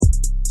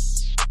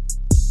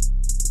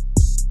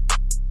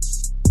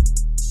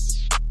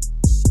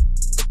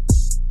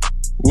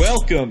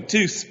Welcome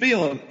to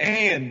Spielin'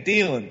 and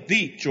Dealin',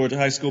 the Georgia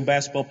High School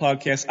Basketball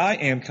Podcast. I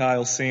am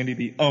Kyle Sandy,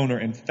 the owner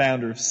and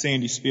founder of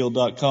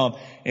SandySpiel.com.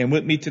 And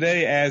with me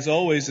today, as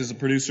always, is the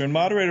producer and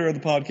moderator of the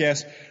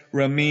podcast,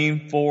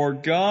 Ramin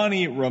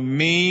Forghani.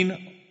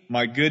 Ramin,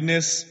 my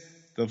goodness,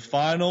 the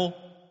Final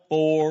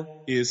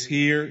Four is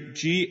here.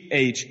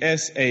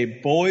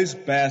 GHSA boys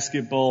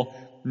basketball.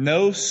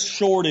 No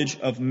shortage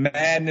of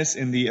madness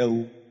in the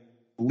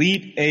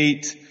Elite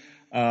Eight.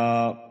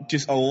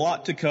 Just a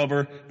lot to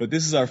cover, but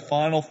this is our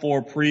Final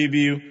Four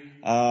preview.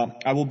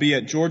 I will be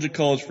at Georgia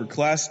College for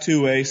Class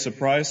 2A.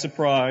 Surprise,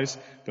 surprise,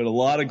 but a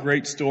lot of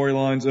great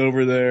storylines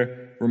over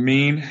there.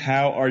 Ramin,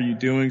 how are you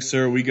doing,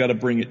 sir? We got to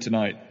bring it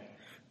tonight.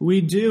 We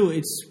do.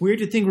 It's weird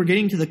to think we're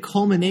getting to the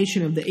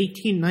culmination of the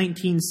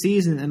 18-19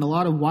 season, and a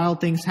lot of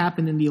wild things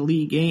happened in the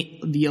Elite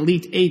Eight,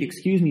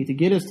 to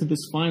get us to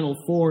this Final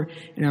Four,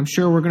 and I'm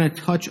sure we're going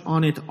to touch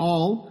on it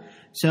all.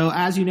 So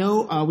as you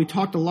know, we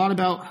talked a lot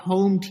about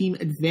home team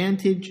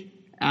advantage,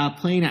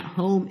 playing at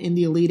home in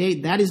the Elite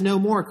Eight. That is no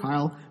more,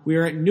 Kyle. We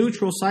are at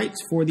neutral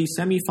sites for the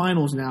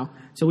semifinals now,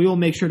 so we will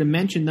make sure to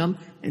mention them.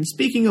 And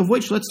speaking of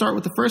which, let's start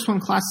with the first one.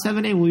 Class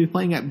 7A will be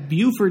playing at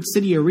Buford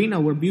City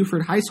Arena, where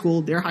Buford High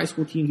School, their high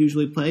school teams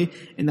usually play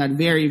in that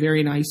very,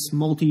 very nice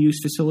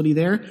multi-use facility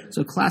there.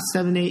 So Class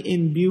 7A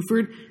in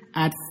Buford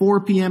at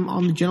 4 p.m.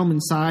 on the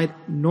gentlemen's side,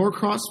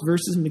 Norcross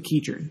versus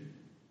McEachern.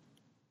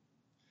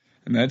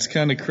 And that's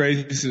kind of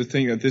crazy to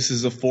think that this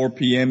is a 4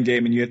 p.m.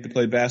 game and you have to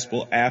play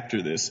basketball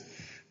after this.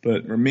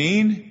 But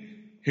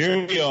Ramin,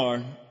 here we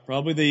are.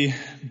 Probably the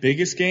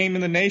biggest game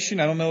in the nation.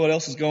 I don't know what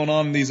else is going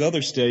on in these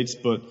other states,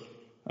 but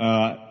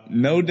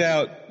no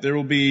doubt there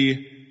will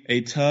be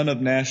a ton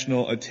of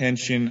national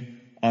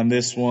attention on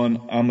this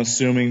one. I'm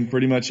assuming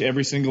pretty much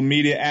every single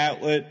media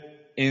outlet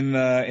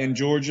in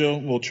Georgia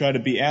will try to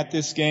be at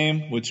this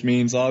game, which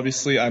means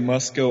obviously I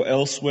must go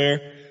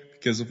elsewhere,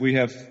 because if we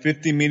have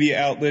 50 media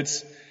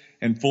outlets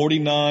and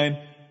 49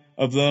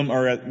 of them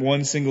are at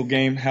one single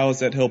game, how is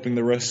that helping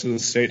the rest of the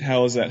state?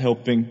 How is that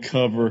helping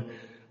cover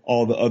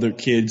all the other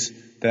kids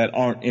that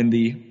aren't in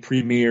the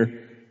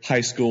premier high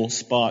school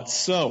spots?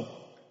 So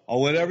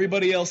I'll let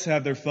everybody else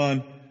have their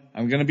fun.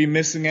 I'm going to be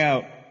missing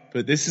out,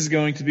 but this is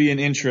going to be an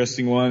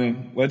interesting one.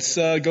 And let's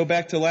go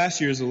back to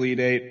last year's Elite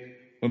Eight,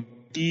 when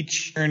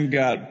McEachern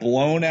got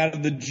blown out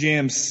of the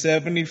gym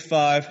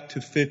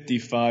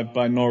 75-55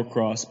 by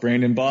Norcross.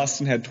 Brandon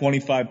Boston had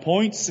 25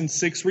 points and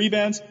 6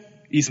 rebounds.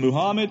 Isa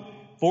Muhammad,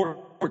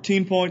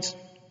 14 points,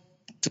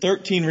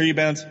 13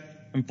 rebounds,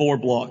 and 4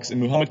 blocks. And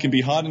Muhammad can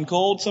be hot and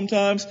cold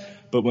sometimes,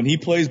 but when he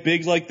plays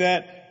big like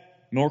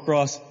that,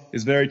 Norcross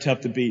is very tough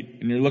to beat.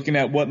 And you're looking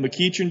at what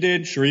McEachern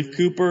did. Sharif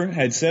Cooper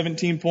had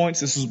 17 points.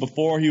 This was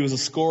before he was a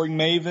scoring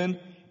maven,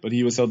 but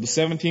he was held to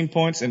 17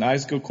 points, and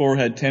Isaac Okoro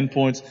had 10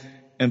 points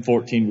and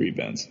 14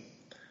 rebounds.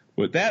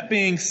 With that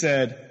being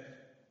said,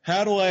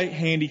 how do I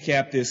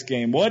handicap this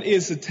game? What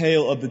is the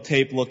tail of the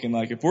tape looking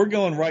like? If we're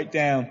going right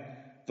down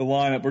the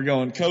lineup, we're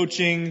going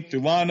coaching,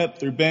 through lineup,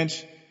 through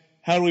bench,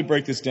 how do we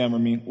break this down,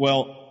 Ramin?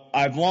 Well,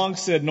 I've long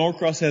said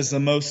Norcross has the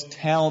most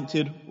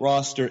talented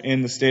roster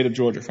in the state of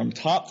Georgia. From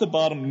top to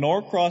bottom,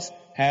 Norcross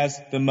has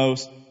the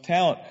most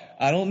talent.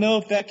 I don't know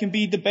if that can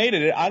be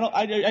debated.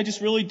 I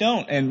just really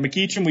don't. And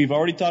McEachern, we've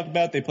already talked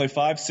about, they play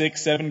 5,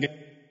 6, 7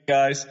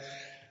 guys.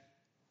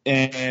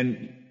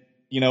 And,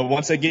 you know,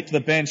 once they get to the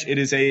bench, it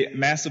is a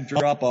massive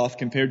drop-off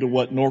compared to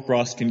what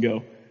Norcross can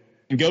go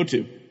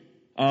to.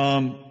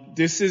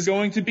 This is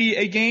going to be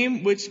a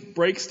game which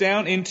breaks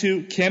down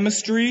into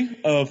chemistry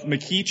of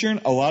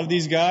McEachern. A lot of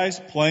these guys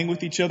playing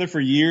with each other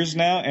for years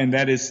now, and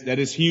that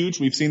is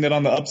huge. We've seen that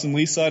on the Upson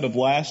Lee side of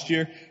last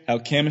year, how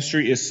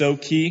chemistry is so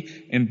key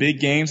in big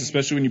games,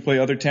 especially when you play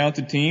other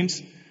talented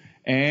teams.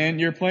 And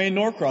you're playing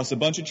Norcross, a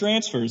bunch of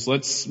transfers.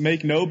 Let's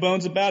make no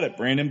bones about it.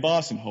 Brandon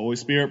Boston, Holy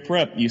Spirit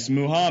Prep, Isa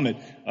Muhammad,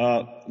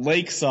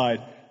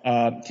 Lakeside,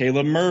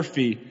 Caleb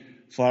Murphy,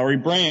 Flowery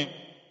Branch,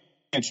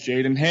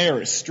 Jaden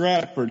Harris,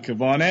 Stratford,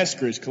 Kevon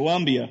Eskridge,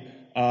 Columbia,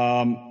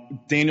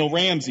 Daniel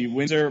Ramsey,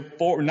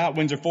 not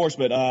Windsor Forest,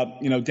 but,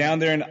 down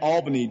there in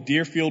Albany,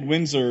 Deerfield,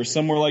 Windsor, or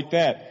somewhere like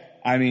that.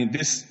 I mean,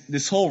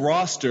 this whole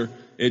roster,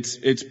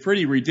 it's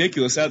pretty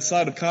ridiculous.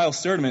 Outside of Kyle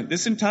Sturdivant,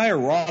 this entire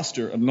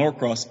roster of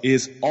Norcross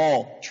is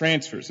all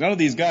transfers. None of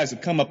these guys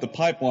have come up the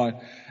pipeline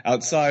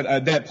outside,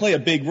 that play a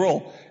big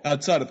role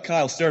outside of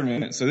Kyle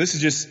Sturdivant. So this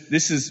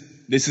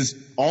is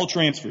all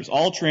transfers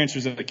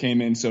that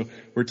came in. So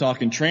we're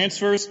talking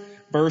transfers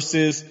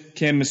versus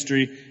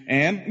chemistry.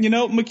 And,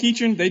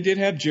 McEachern, they did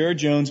have Jared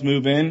Jones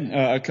move in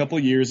a couple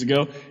of years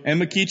ago.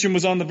 And McEachern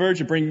was on the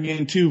verge of bringing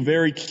in 2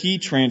 very key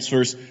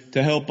transfers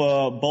to help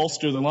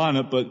bolster the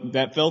lineup, but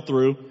that fell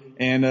through.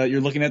 And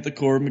you're looking at the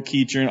core of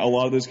McEachern. A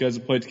lot of those guys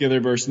have played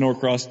together versus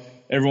Norcross.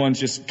 Everyone's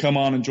just come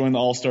on and join the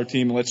all-star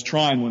team, and let's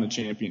try and win a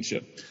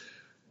championship.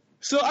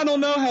 So I don't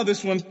know how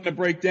this one's going to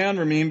break down,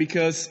 Ramin,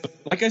 because,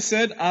 like I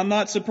said, I'm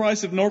not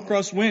surprised if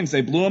Norcross wins.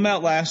 They blew them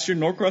out last year.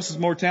 Norcross is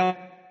more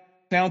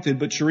talented,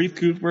 but Sharif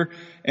Cooper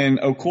and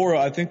Okoro,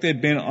 I think they've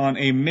been on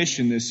a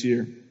mission this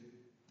year.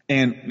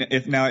 And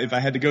if I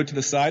had to go to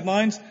the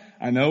sidelines,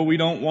 I know we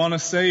don't want to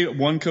say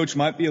one coach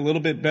might be a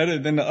little bit better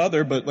than the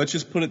other, but let's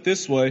just put it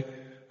this way.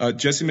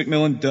 Jesse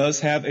McMillan does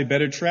have a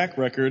better track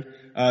record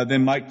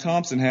than Mike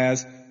Thompson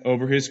has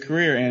over his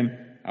career. And,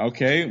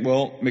 okay,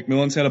 well,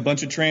 McMillan's had a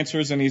bunch of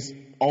transfers, and he's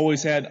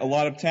always had a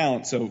lot of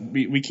talent, so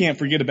we can't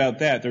forget about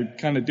that. They're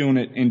kind of doing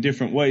it in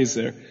different ways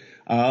there.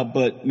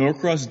 But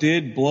Norcross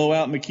did blow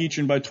out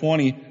McEachern by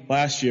 20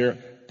 last year.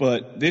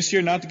 But this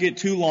year, not to get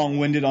too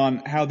long-winded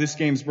on how this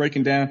game's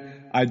breaking down,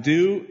 I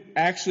do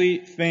actually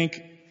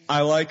think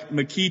I like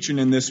McEachern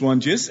in this one,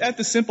 just at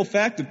the simple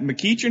fact that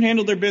McEachern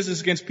handled their business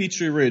against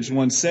Peachtree Ridge,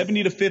 won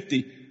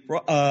 70-50.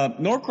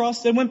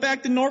 Norcross, they went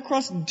back to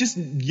Norcross just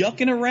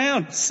yucking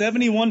around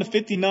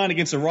 71-59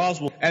 against the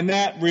Roswell. And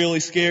that really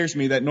scares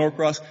me that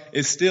Norcross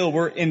is still,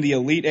 we're in the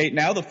Elite Eight,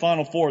 now the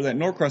Final Four, that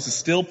Norcross is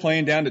still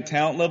playing down to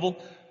talent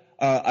level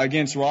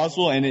against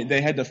Roswell, and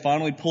they had to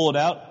finally pull it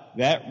out.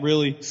 That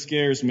really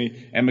scares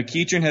me. And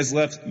McEachern has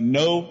left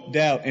no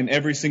doubt in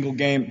every single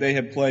game they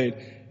have played.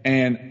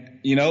 And,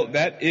 you know,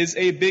 that is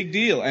a big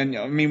deal. And,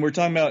 I mean, we're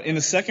talking about in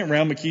the second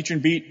round,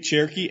 McEachern beat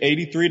Cherokee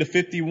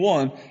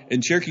 83-51,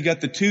 and Cherokee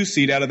got the 2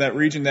 seed out of that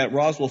region that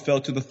Roswell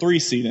fell to the 3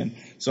 seed in.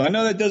 So I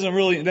know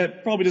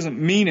that probably doesn't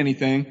mean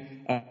anything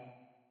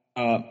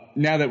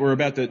now that we're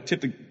about to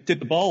tip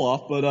the ball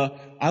off, but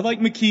I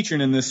like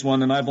McEachern in this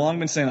one, and I've long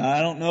been saying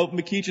I don't know if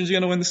McEachern's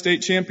going to win the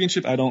state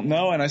championship. I don't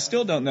know, and I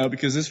still don't know,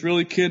 because this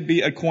really could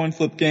be a coin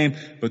flip game.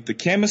 But the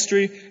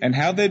chemistry and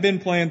how they've been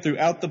playing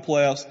throughout the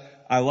playoffs,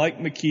 I like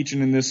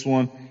McEachern in this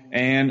one.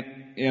 And,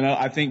 you know,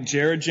 I think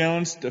Jared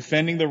Jones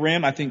defending the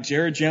rim, I think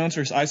Jared Jones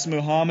versus Isa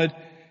Muhammad,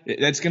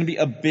 that's going to be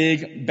a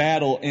big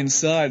battle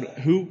inside.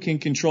 Who can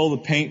control the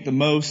paint the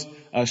most?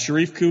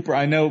 Sharif Cooper,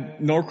 I know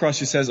Norcross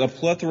just has a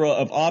plethora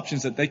of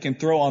options that they can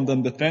throw on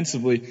them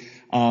defensively.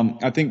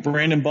 I think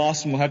Brandon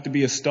Boston will have to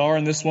be a star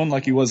in this one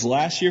like he was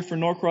last year for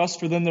Norcross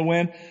for them to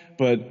win.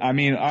 But, I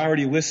mean, I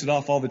already listed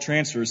off all the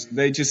transfers.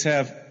 They just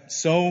have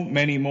so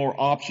many more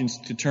options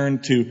to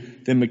turn to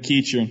than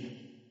McEachern.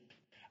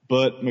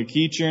 But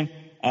McEachern,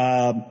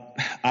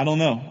 I don't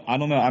know.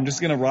 I'm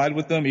just going to ride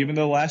with them, even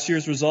though last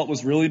year's result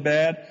was really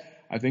bad.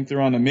 I think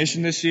they're on a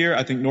mission this year.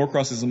 I think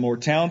Norcross is a more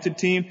talented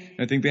team, and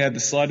I think they have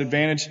the slight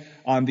advantage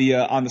on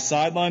the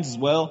sidelines as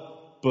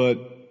well. But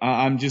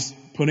I'm just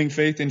putting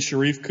faith in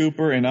Sharif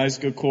Cooper and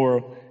Isaac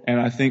Okoro, and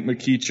I think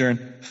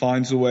McEachern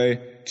finds a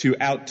way to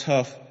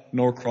out-tough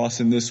Norcross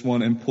in this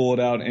one and pull it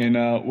out in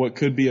what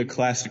could be a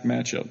classic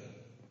matchup.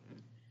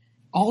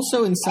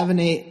 Also in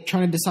 7A,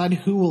 trying to decide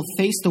who will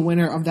face the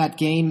winner of that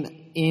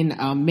game in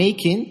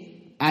Macon.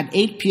 At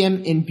 8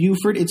 p.m. in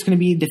Buford, it's going to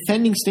be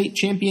defending state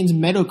champions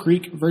Meadow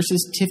Creek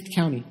versus Tift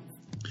County.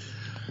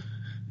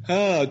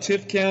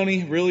 Tift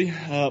County really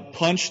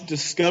punched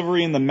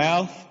Discovery in the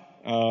mouth.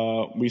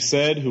 We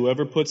said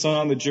whoever puts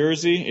on the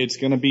jersey, it's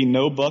going to be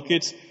no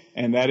buckets,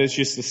 and that is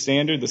just the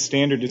standard. The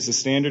standard is the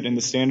standard, and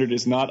the standard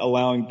is not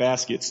allowing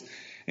baskets.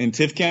 And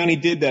Tift County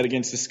did that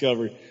against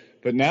Discovery.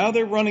 But now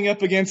they're running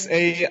up against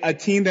a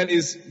team that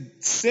is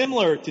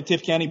similar to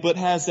Tift County but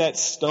has that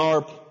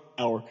star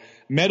power.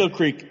 Meadow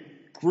Creek,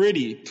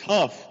 gritty,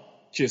 tough,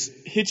 just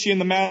hits you in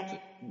the mouth,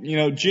 you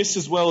know, just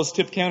as well as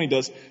Tift County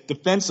does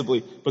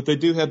defensively. But they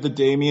do have the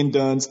Damian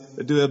Dunns.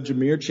 They do have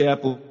Jameer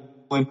Chaplin.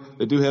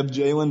 They do have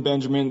Jalen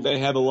Benjamin. They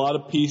have a lot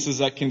of pieces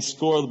that can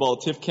score the ball.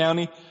 Tift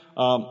County,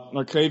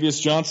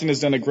 Arcavius Johnson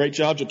has done a great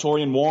job.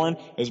 Jatorian Warren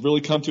has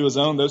really come to his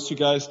own. Those two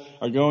guys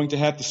are going to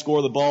have to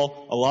score the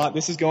ball a lot.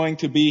 This is going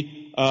to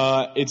be,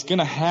 it's going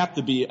to have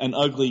to be an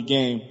ugly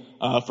game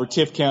for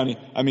Tift County.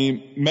 I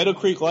mean, Meadow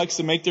Creek likes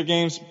to make their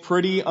games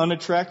pretty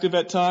unattractive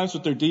at times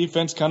with their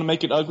defense, kind of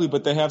make it ugly,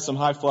 but they have some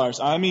high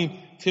flyers. I mean,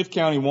 Tift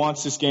County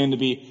wants this game to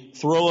be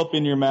throw up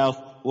in your mouth,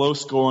 low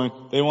scoring.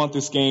 They want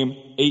this game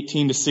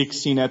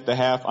 18-16 at the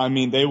half. I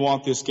mean, they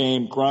want this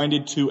game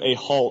grinded to a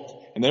halt.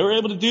 And they were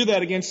able to do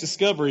that against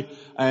Discovery.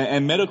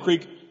 And Meadow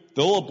Creek,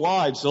 they'll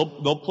oblige.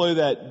 They'll play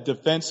that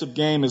defensive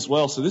game as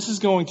well. So this is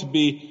going to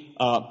be,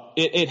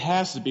 it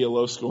has to be a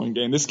low-scoring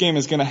game. This game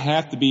is going to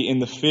have to be in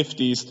the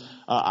 50s.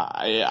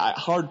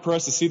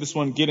 Hard-pressed to see this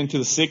one get into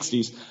the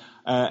 60s.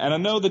 And I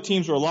know the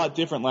teams were a lot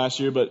different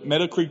last year, but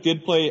Meadow Creek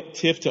did play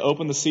Tift to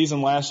open the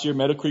season last year.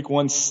 Meadow Creek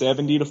won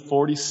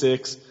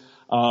 70-46.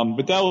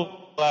 But that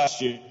was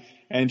last year.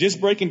 And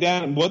just breaking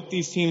down what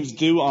these teams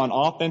do on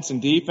offense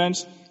and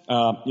defense,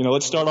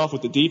 let's start off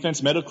with the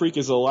defense. Meadow Creek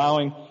is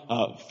allowing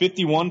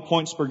 51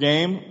 points per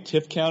game.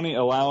 Tift County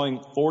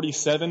allowing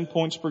 47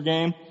 points per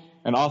game.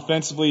 And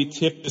offensively,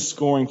 Tift is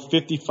scoring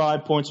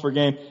 55 points per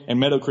game,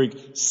 and Meadow Creek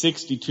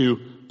 62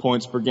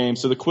 points per game.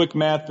 So the quick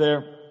math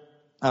there,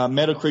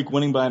 Meadow Creek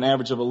winning by an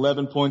average of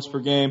 11 points per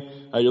game.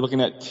 You're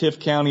looking at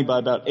Tift County by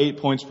about 8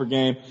 points per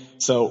game.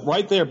 So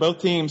right there, both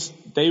teams,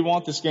 they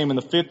want this game in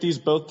the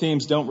 50s. Both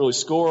teams don't really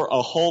score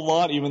a whole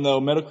lot, even though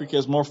Meadow Creek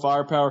has more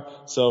firepower.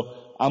 So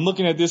I'm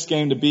looking at this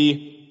game to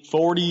be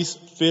 40s,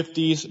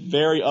 50s,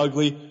 very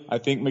ugly. I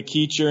think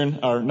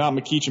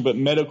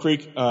Meadow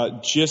Creek,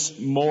 just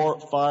more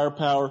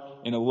firepower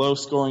in a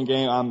low-scoring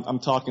game. I'm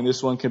talking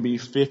this one could be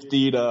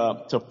 50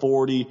 to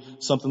 40,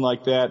 something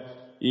like that,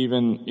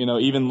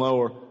 even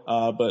lower.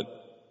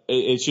 But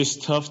it's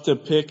just tough to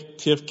pick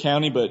Tift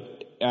County,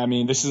 but I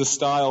mean, this is a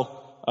style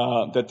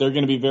that they're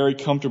going to be very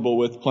comfortable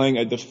with, playing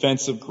a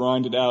defensive,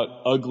 grinded out,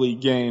 ugly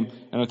game.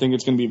 And I think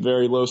it's going to be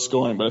very low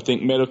scoring, but I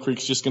think Meadow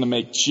Creek's just going to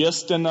make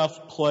just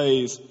enough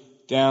plays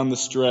down the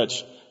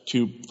stretch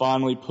to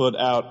finally put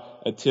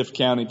out a Tift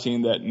County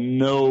team that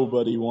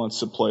nobody wants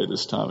to play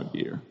this time of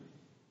year.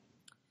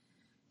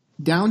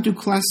 Down to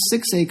Class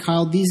 6A,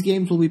 Kyle. These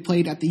games will be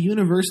played at the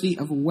University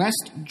of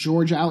West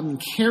Georgia out in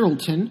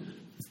Carrollton.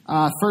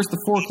 First, the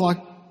 4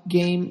 o'clock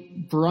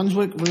game,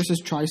 Brunswick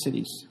versus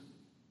Tri-Cities.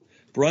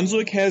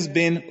 Brunswick has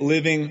been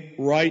living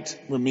right,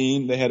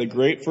 Ramin. They had a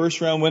great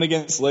first-round win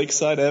against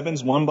Lakeside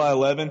Evans, won by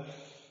 11.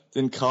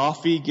 Then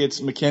Coffee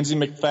gets Mackenzie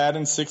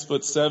McFadden,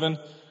 6'7",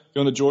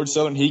 going to George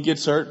Southern. He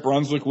gets hurt.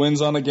 Brunswick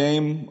wins on a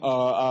game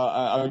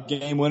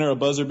winner, a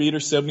buzzer beater,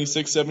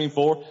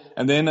 76-74.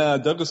 And then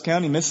Douglas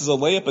County misses a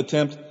layup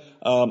attempt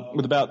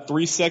with about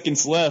 3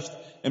 seconds left,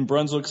 and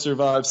Brunswick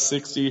survives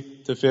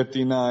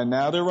 60-59.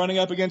 Now they're running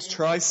up against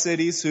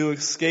Tri-Cities, who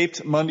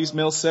escaped Mundy's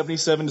Mill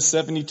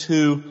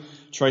 77-72.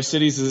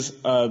 Tri-Cities is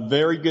a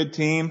very good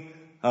team,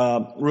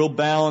 real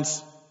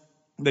balanced.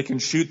 They can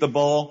shoot the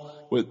ball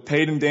with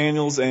Peyton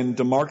Daniels and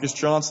DeMarcus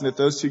Johnson. If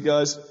those two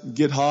guys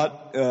get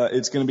hot,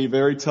 it's going to be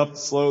very tough to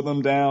slow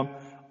them down.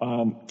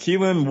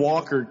 Keelan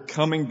Walker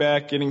coming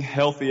back, getting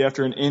healthy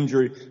after an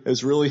injury,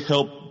 has really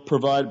helped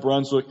provide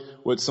Brunswick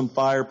with some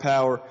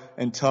firepower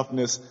and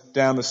toughness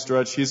down the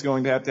stretch. He's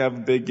going to have a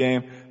big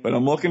game, but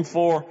I'm looking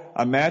for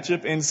a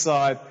matchup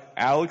inside.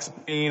 Alex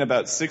Bean,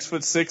 about 6'6",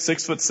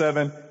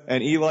 6'7",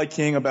 and Eli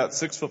King, about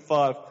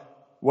 6'5".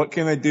 What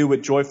can they do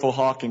with Joyful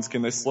Hawkins?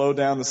 Can they slow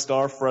down the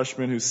star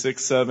freshman who's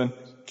 6'7"?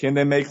 Can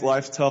they make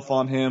life tough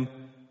on him?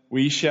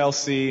 We shall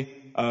see.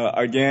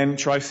 Again,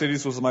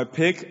 Tri-Cities was my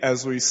pick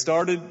as we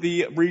started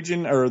the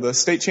region or the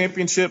state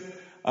championship.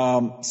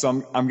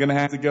 So I'm going to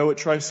have to go with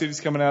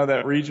Tri-Cities coming out of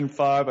that Region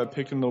 5. I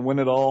picked them to win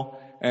it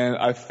all, and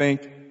I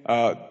think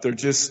they're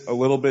just a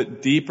little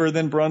bit deeper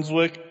than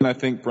Brunswick, and I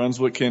think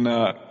Brunswick can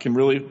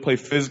really play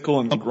physical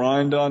and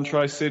grind on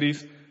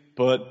Tri-Cities.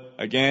 But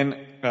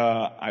again,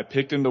 I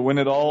picked them to win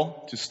it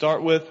all to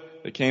start with.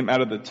 They came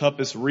out of the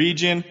toughest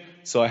region,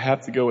 so I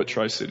have to go with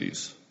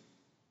Tri-Cities.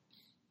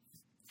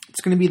 It's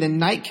going to be the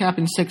nightcap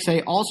in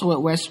 6A, also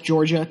at West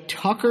Georgia.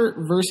 Tucker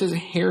versus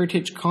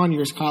Heritage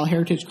Conyers. Kyle,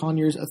 Heritage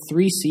Conyers, a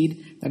 3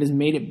 seed that has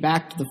made it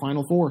back to the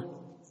Final Four.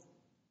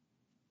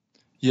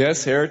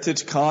 Yes,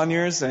 Heritage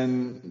Conyers,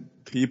 and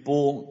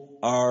people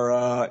are,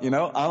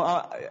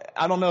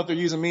 I don't know if they're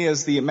using me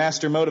as the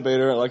master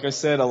motivator. Like I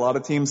said, a lot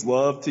of teams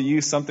love to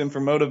use something for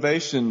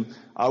motivation.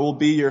 I will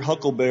be your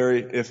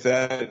Huckleberry if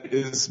that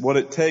is what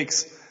it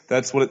takes.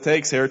 That's what it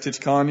takes.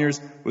 Heritage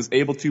Conyers was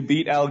able to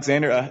beat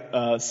Alexander,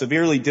 a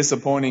severely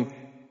disappointing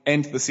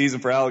end to the season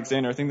for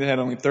Alexander. I think they had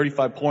only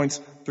 35 points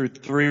through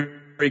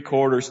three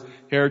quarters.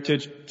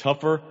 Heritage,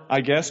 tougher,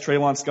 I guess.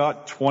 Traylon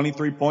Scott,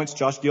 23 points.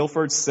 Josh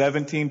Guilford,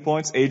 17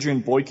 points. Adrian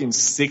Boykin,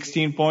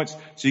 16 points.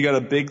 So you got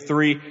a big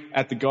 3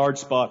 at the guard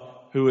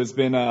spot who has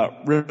been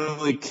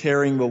really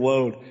carrying the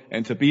load.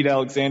 And to beat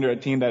Alexander, a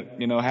team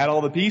that, had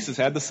all the pieces,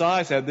 had the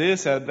size, had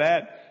this, had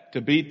that, to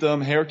beat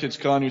them, Heritage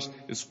Conyers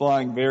is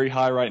flying very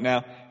high right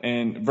now.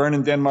 And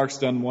Vernon Denmark's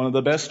done one of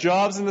the best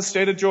jobs in the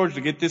state of Georgia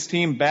to get this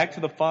team back to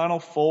the Final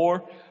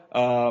Four.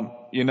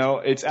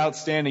 It's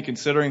outstanding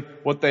considering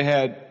what they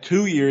had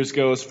 2 years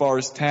ago as far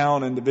as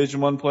talent and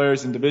Division I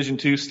players and Division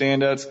II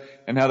standouts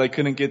and how they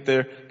couldn't get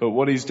there. But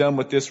what he's done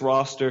with this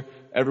roster,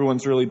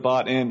 everyone's really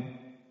bought in.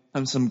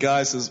 And some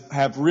guys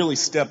have really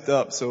stepped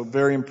up. So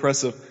very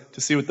impressive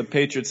to see what the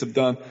Patriots have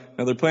done.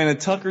 Now they're playing a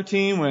Tucker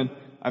team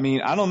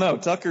I don't know.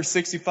 Tucker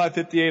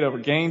 65-58 over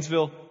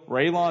Gainesville.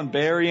 Raylon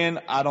Berrien,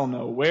 I don't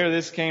know where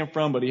this came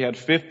from, but he had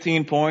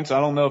 15 points. I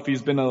don't know if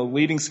he's been a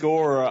leading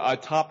scorer or a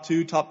top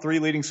 2, top 3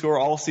 leading scorer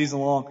all season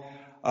long.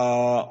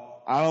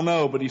 I don't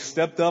know, but he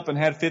stepped up and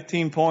had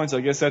 15 points. I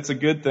guess that's a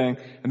good thing.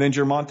 And then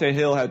Jermonte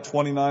Hill had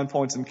 29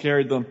 points and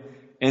carried them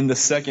in the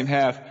second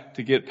half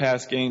to get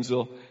past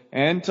Gainesville.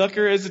 And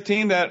Tucker is a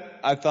team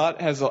that I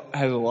thought has a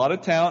lot of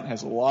talent,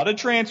 has a lot of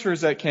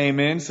transfers that came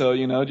in. So,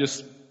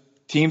 just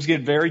teams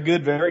get very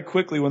good very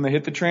quickly when they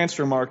hit the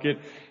transfer market.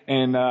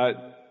 And,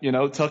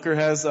 Tucker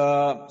has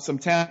some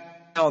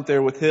talent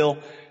there with Hill.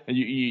 And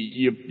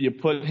you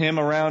put him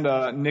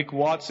around Nick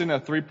Watson, a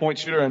 3-point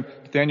shooter, and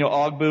Daniel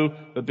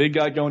Ogbu, the big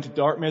guy going to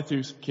Dartmouth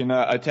who can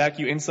attack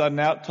you inside and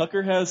out.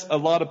 Tucker has a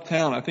lot of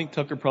talent. I think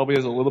Tucker probably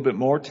has a little bit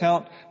more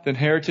talent than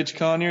Heritage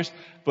Conyers.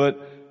 But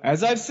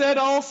as I've said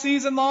all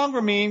season long,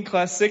 Ramin,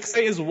 Class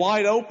 6A is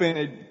wide open.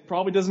 It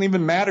probably doesn't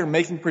even matter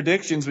making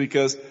predictions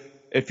because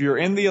if you're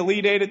in the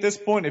Elite 8 at this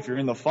point, if you're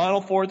in the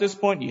Final Four at this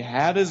point, you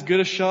have as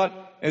good a shot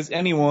as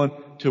anyone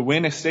to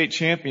win a state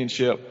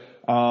championship.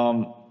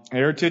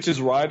 Heritage is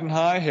riding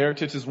high.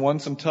 Heritage has won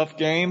some tough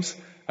games,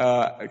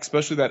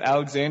 especially that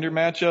Alexander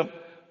matchup.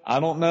 I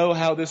don't know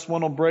how this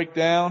one will break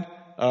down.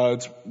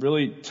 It's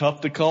really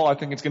tough to call. I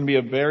think it's going to be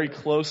a very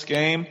close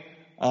game.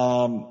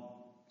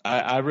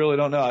 I really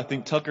don't know. I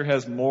think Tucker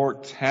has more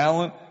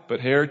talent, but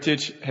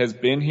Heritage has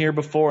been here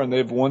before and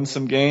they've won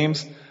some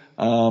games.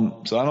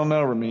 So I don't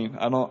know, Ramin.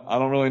 I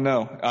don't really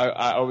know.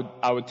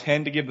 I would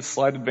tend to give the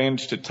slight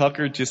advantage to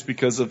Tucker just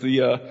because of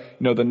the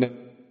the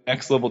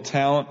next level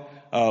talent.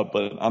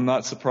 But I'm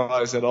not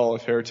surprised at all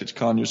if Heritage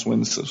Conyers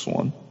wins this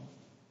one.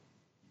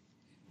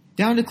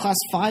 Down to Class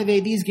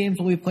 5A, these games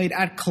will be played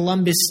at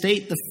Columbus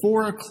State. The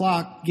 4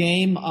 o'clock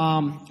game,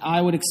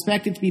 I would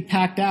expect it to be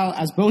packed out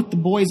as both the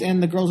boys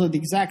and the girls are the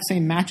exact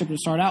same matchup to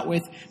start out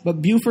with.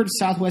 But Buford,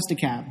 Southwest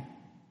DeKalb.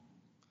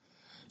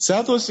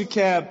 Southwest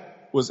DeKalb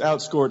was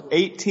outscored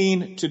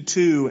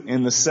 18-2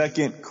 in the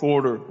second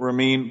quarter,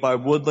 Ramin, by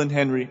Woodland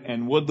Henry,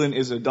 and Woodland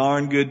is a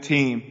darn good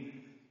team.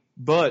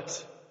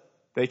 But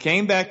they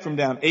came back from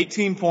down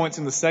 18 points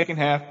in the second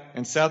half,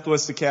 and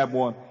Southwest DeKalb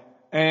won.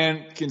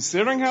 And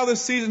considering how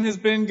this season has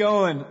been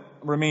going,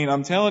 Ramin,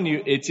 I'm telling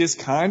you, it just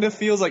kind of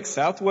feels like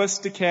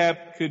Southwest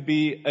DeKalb could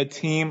be a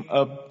team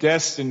of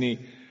destiny.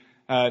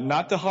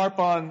 Not to harp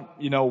on,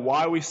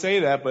 why we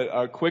say that, but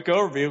a quick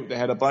overview. They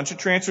had a bunch of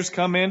transfers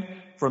come in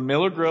from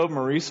Miller Grove,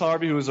 Maurice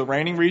Harvey, who was a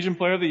reigning region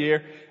player of the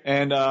year,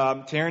 and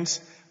Terrence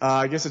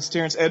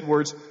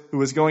Edwards, who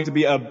was going to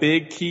be a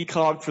big key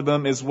cog for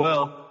them as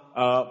well.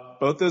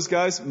 Both those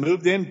guys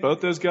moved in,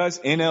 both those guys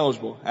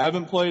ineligible.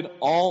 Haven't played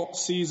all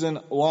season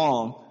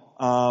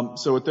long.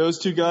 So with those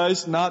two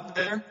guys not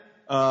there,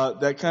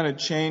 that kind of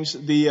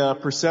changed the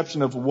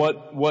perception of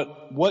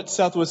what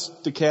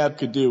Southwest DeKalb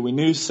could do. We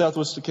knew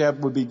Southwest DeKalb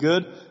would be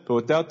good, but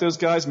without those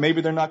guys, maybe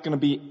they're not going to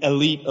be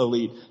elite.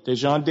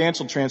 Dejan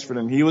Dancel transferred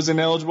in. He was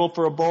ineligible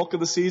for a bulk of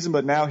the season,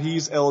 but now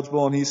he's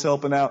eligible and he's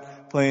helping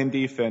out playing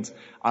defense.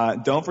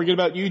 Don't forget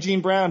about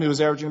Eugene Brown, who was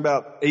averaging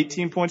about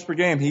 18 points per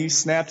game. He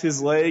snapped his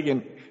leg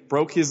and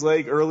broke his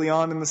leg early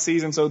on in the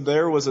season, so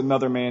there was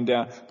another man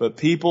down. But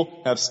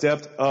people have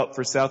stepped up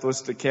for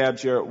Southwest DeKalb.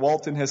 Jarrett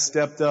Walton has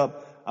stepped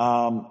up.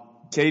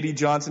 Katie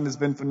Johnson has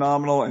been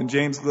phenomenal, and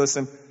James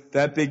Glisson,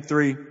 that big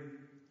three,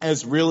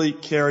 has really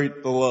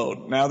carried the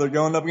load. Now they're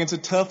going up against a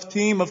tough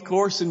team, of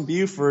course, in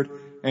Buford.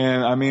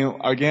 And,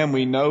 again,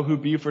 we know who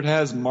Buford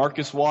has.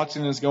 Marcus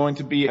Watson is going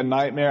to be a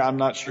nightmare. I'm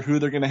not sure who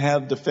they're going to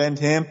have defend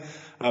him.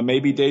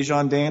 Maybe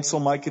Dejan Dancel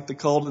might get the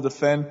call to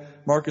defend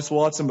Marcus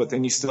Watson, but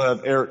then you still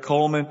have Eric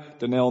Coleman,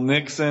 Donnell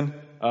Nixon,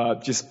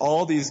 just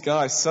all these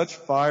guys, such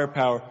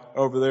firepower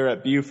over there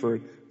at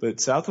Buford. But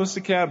Southwest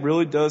DeKalb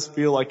really does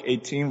feel like a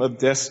team of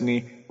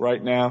destiny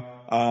right now.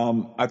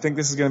 I think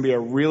this is going to be a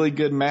really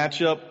good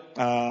matchup.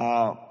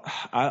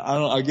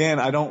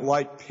 I don't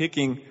like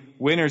picking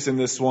winners in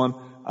this one.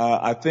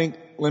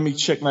 Let me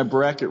check my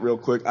bracket real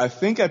quick. I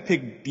think I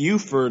picked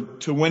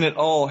Buford to win it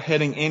all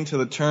heading into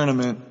the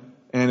tournament.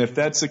 And if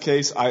that's the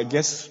case, I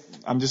guess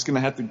I'm just going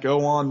to have to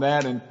go on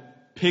that and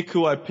pick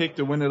who I picked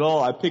to win it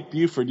all. I picked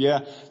Buford, yeah.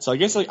 So I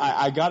guess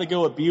I got to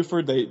go with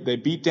Buford. They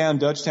beat down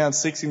Dutchtown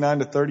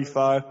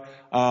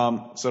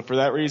 69-35. So for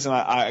that reason,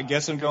 I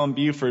guess I'm going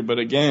Buford. But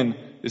again,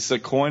 it's a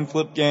coin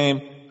flip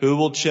game. Who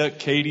will check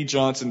Katie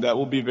Johnson? That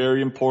will be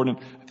very important.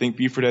 I think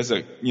Buford has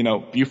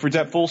Buford's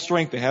at full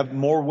strength. They have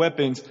more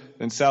weapons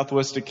than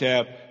Southwest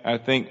DeKalb. I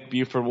think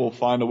Buford will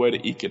find a way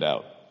to eke it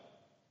out.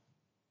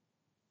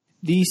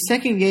 The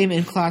second game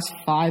in Class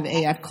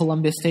 5A at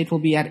Columbus State will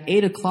be at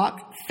 8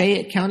 o'clock,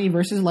 Fayette County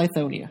versus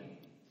Lithonia.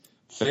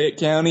 Fayette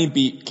County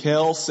beat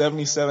Kell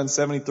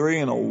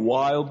 77-73 in a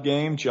wild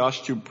game.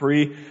 Josh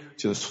Dupree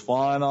just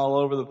flying all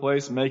over the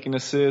place, making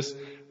assists.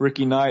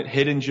 Ricky Knight,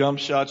 hidden jump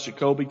shots.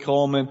 Jacoby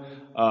Coleman,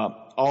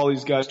 all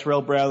these guys,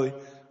 Terrell Bradley.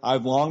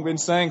 I've long been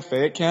saying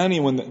Fayette County,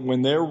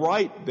 when they're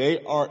right,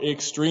 they are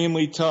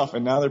extremely tough.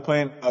 And now they're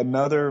playing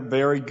another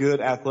very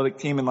good athletic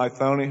team in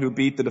Lithonia who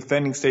beat the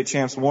defending state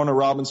champs Warner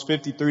Robins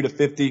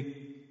 53-50.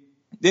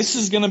 This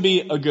is going to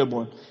be a good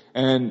one.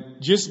 And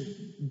just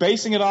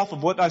basing it off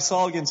of what I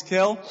saw against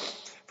Kell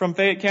from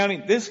Fayette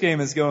County, this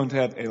game is going to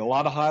have a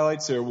lot of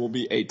highlights. There will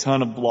be a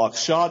ton of blocked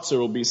shots. There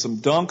will be some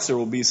dunks. There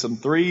will be some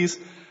threes.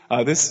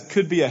 This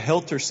could be a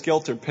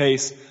helter-skelter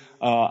pace.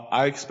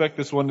 I expect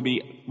this one to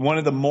be one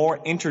of the more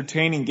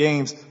entertaining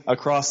games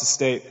across the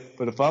state.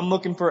 But if I'm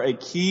looking for a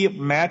key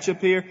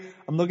matchup here,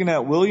 I'm looking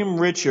at William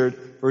Richard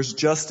versus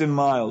Justin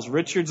Miles.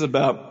 Richard's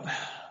about,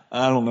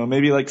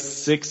 maybe like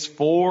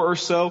 6'4" or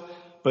so,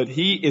 but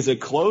he is a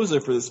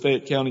closer for this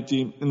Fayette County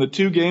team. In the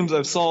two games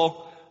I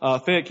saw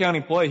Fayette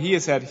County play, he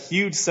has had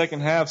huge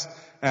second halves,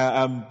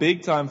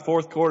 big-time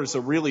fourth quarter,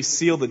 so really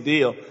seal the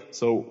deal.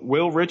 So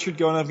Will Richard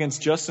going up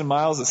against Justin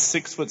Miles, a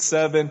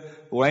 6'7",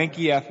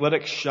 lanky,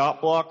 athletic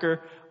shot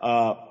blocker.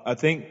 I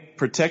think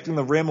protecting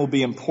the rim will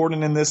be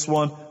important in this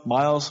one.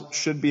 Miles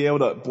should be able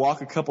to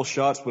block a couple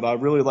shots, but I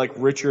really like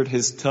Richard,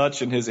 his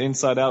touch and his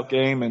inside-out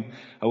game, and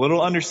a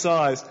little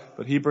undersized,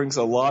 but he brings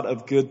a lot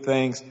of good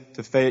things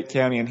to Fayette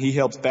County, and he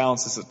helps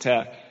balance this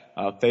attack.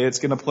 Fayette's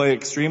going to play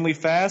extremely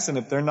fast, and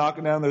if they're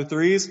knocking down their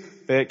threes,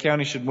 Fayette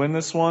County should win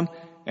this one.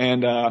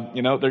 And,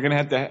 they're going to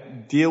have to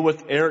deal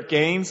with Eric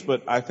Gaines,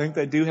 but I think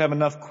they do have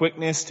enough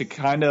quickness to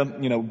kind of,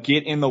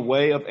 get in the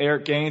way of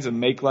Eric Gaines and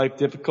make life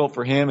difficult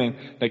for him and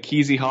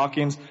Nakezi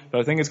Hawkins.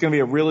 But I think it's going to be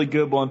a really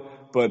good one.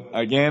 But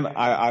again,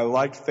 I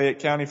liked Fayette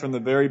County from the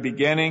very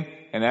beginning.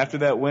 And after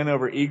that win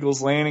over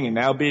Eagles Landing and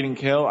now beating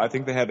Kell, I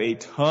think they have a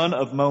ton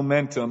of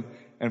momentum.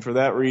 And for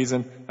that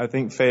reason, I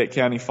think Fayette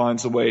County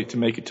finds a way to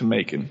make it to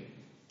Macon.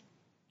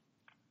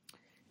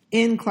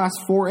 In Class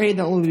 4A,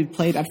 that will be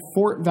played at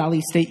Fort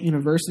Valley State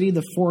University,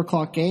 the 4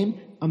 o'clock game,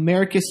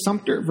 Americus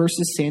Sumter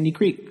versus Sandy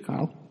Creek.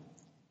 Kyle?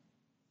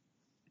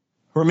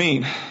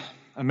 Ramin,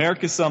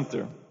 Americus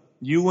Sumter,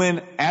 you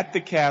win at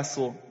the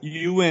Castle,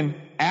 you win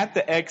at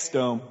the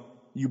X-Dome,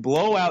 you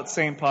blow out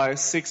St.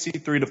 Pius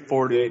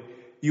 63-48,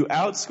 you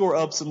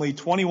outscore Upson Lee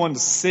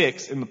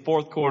 21-6 in the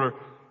fourth quarter.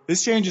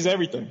 This changes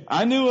everything.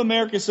 I knew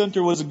Americus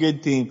Sumter was a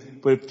good team,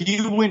 but if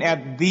you win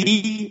at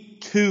the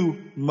two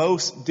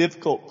most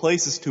difficult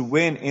places to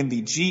win in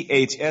the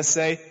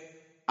GHSA,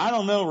 I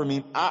don't know,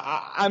 Ramin.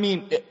 I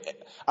mean,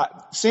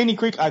 Sandy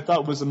Creek I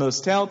thought was the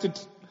most talented,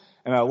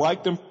 and I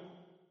liked them,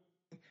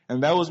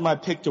 and that was my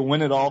pick to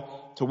win it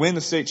all, to win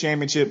the state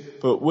championship.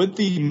 But with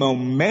the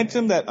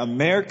momentum that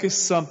Americus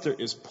Sumter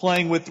is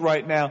playing with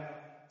right now,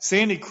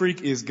 Sandy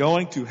Creek is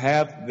going to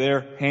have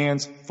their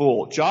hands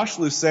full. Josh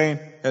Lucane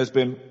has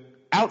been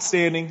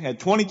outstanding, had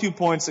 22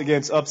 points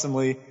against Upson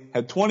Lee,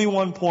 had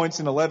 21 points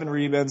and 11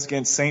 rebounds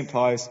against St.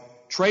 Pius.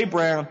 Trey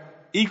Brown,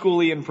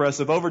 equally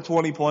impressive, over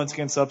 20 points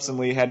against Upson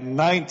Lee, had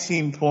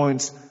 19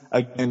 points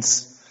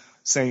against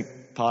St.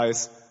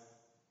 Pius.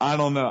 I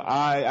don't know.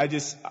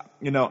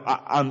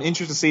 I'm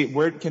interested to see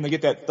where can they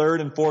get that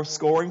third and fourth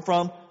scoring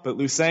from. But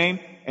Lucane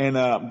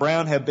and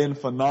Brown have been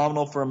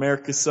phenomenal for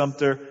Americus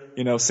Sumter.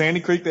 Sandy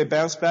Creek, they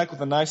bounced back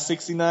with a nice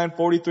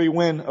 69-43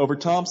 win over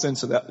Thompson.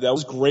 So that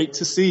was great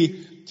to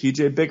see.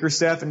 TJ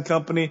Bickerstaff and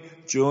company,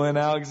 Julian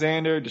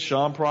Alexander,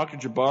 Deshaun Proctor,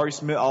 Jabari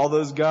Smith, all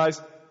those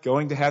guys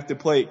going to have to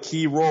play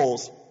key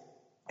roles.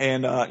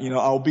 And,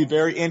 I'll be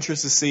very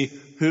interested to see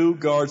who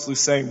guards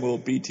Lucane. Will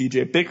it be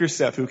TJ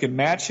Bickerstaff, who can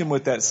match him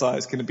with that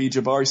size? Can it be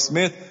Jabari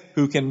Smith,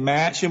 who can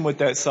match him with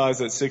that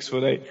size at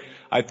 6'8"?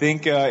 I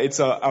think it's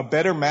a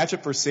better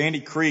matchup for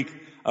Sandy Creek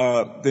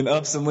than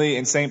Upson Lee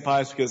and St.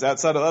 Pius, because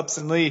outside of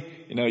Upson Lee,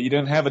 you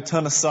didn't have a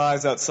ton of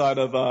size outside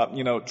of,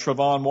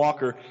 Travon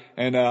Walker.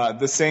 And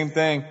the same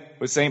thing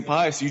with St.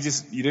 Pius.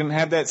 You didn't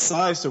have that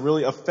size to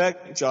really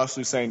affect Josh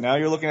Lucane. Now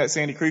you're looking at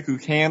Sandy Creek, who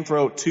can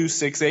throw 2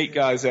 6'8"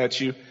 guys at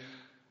you.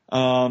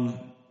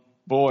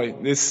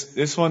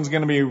 This one's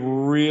going to be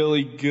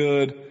really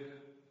good.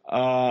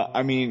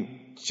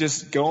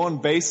 Just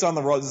going based on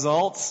the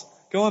results,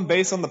 going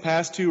based on the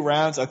past 2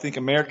 rounds, I think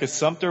Americus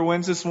Sumter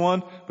wins this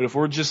one. But if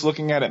we're just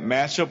looking at it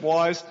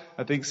matchup-wise,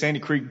 I think Sandy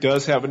Creek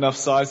does have enough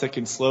size that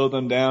can slow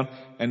them down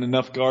and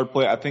enough guard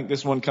play. I think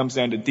this one comes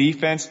down to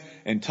defense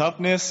and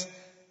toughness.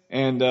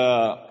 And,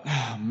 I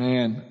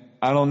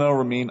don't know,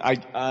 Ramin.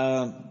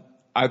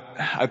 I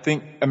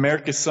think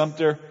Americus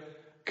Sumter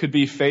could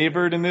be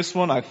favored in this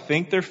one. I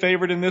think they're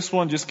favored in this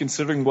one, just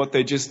considering what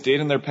they just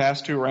did in their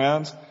past 2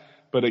 rounds.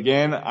 But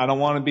again, I don't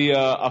want to be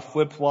a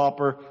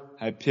flip-flopper.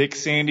 I picked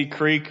Sandy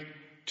Creek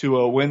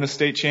to win the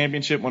state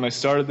championship when I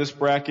started this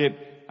bracket.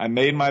 I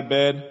made my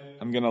bed.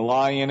 I'm going to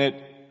lie in it.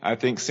 I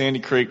think Sandy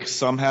Creek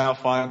somehow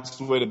finds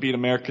a way to beat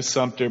Americus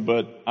Sumter,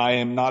 but I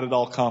am not at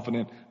all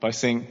confident by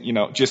saying,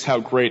 just how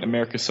great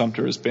Americus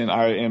Sumter has been.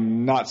 I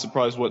am not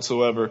surprised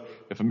whatsoever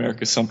if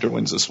Americus Sumter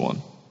wins this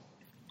one.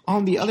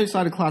 On the other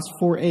side of Class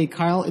 4A,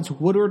 Kyle, it's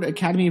Woodward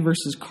Academy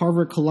versus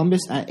Carver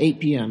Columbus at 8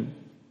 p.m.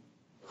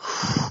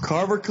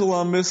 Carver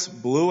Columbus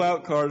blew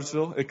out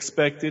Cartersville,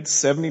 expected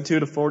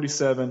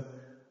 72-47.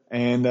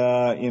 And,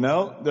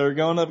 they're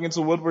going up against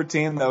a Woodward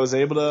team that was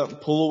able to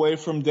pull away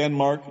from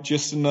Denmark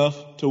just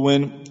enough to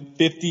win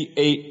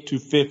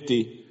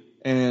 58-50.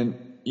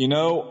 And,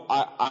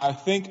 I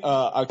think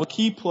a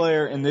key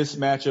player in this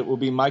matchup will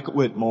be Michael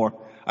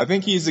Whitmore. I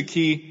think he's the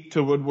key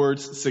to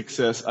Woodward's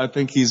success. I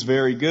think he's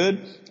very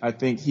good. I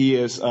think he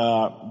is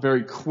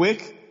very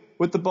quick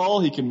with the ball.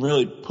 He can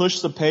really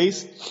push the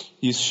pace.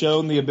 He's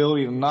shown the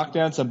ability to knock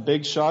down some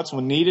big shots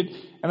when needed.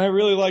 And I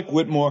really like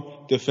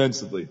Whitmore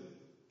defensively.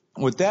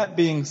 With that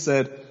being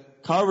said,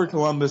 Carver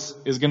Columbus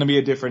is going to be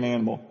a different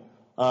animal.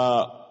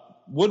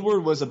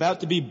 Woodward was about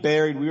to be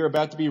buried. We were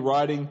about to be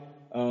riding,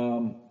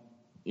 their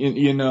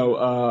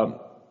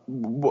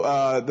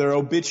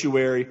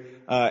obituary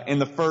in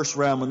the first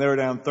round when they were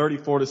down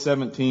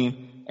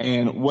 34-17,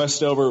 and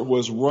Westover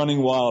was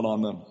running wild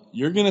on them.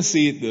 You're going to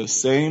see the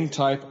same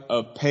type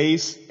of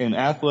pace and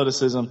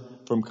athleticism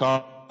from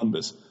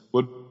Columbus.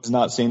 Woodward has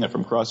not seen that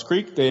from Cross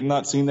Creek. They have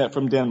not seen that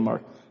from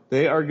Denmark.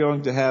 They are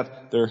going to have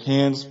their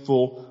hands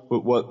full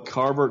with what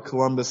Carver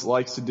Columbus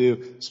likes to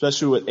do,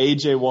 especially with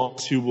A.J.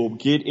 Waltz, who will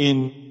get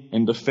in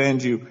and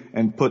defend you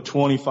and put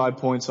 25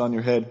 points on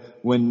your head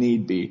when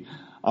need be.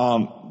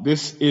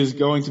 This is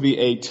going to be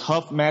a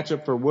tough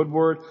matchup for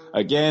Woodward.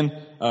 Again,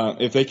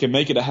 if they can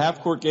make it a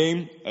half-court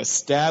game,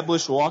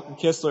 establish Walker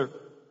Kessler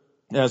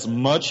as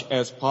much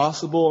as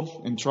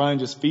possible and try and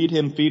just feed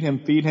him,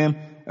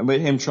 and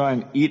let him try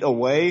and eat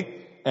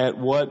away at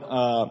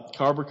what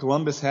Carver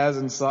Columbus has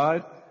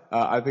inside.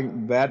 I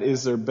think that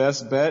is their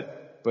best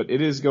bet, but it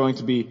is going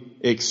to be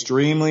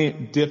extremely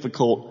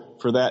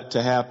difficult for that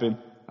to happen.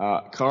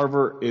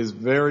 Carver is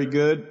very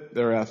good.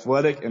 They're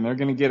athletic, and they're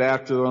going to get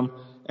after them.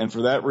 And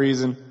for that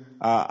reason,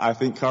 I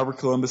think Carver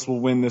Columbus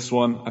will win this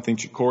one. I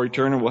think Corey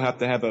Turner will have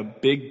to have a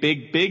big,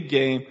 big, big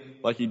game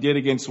like he did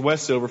against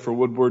Westover for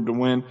Woodward to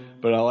win.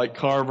 But I like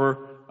Carver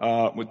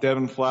with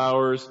Devin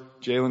Flowers,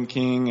 Jalen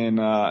King, and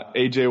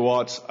A.J.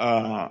 Watts.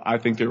 I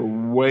think they're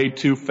way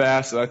too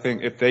fast. I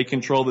think if they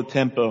control the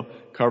tempo,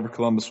 Carver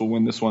Columbus will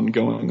win this one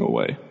going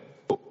away.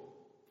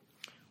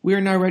 We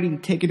are now ready to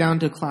take it down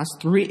to Class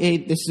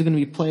 3A. This is going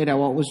to be played at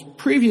what was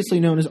previously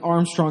known as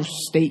Armstrong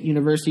State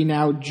University,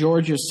 now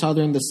Georgia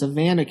Southern, the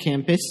Savannah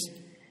campus.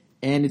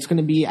 And it's going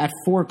to be at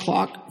 4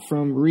 o'clock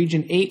from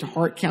Region 8,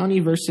 Hart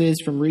County,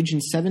 versus from Region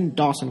 7,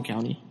 Dawson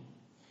County.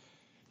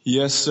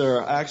 Yes,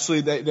 sir.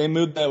 Actually, they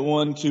moved that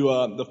one to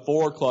the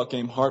 4 o'clock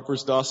game, Hart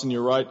versus Dawson.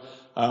 You're right.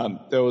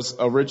 That was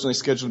originally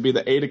scheduled to be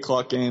the 8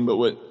 o'clock game, but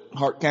with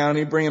Hart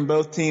County bringing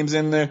both teams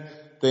in there,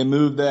 they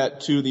moved that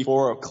to the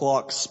 4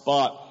 o'clock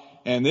spot.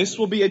 And this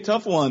will be a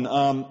tough one.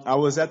 I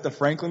was at the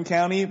Franklin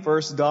County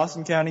versus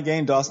Dawson County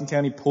game. Dawson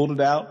County pulled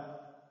it out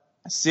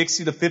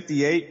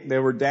 60-58. They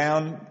were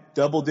down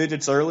double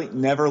digits early,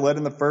 never led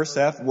in the first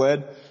half,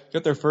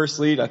 got their first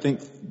lead, I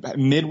think,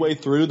 midway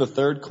through the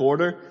third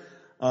quarter.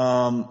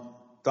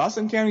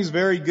 Dawson County is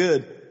very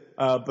good,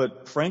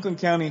 but Franklin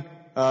County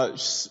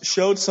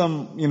showed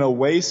some,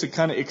 ways to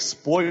kind of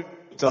exploit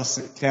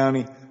Dawson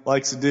County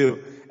likes to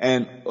do.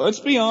 And let's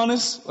be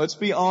honest,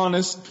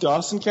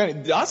 Dawson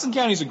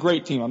County is a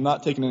great team. I'm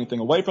not taking anything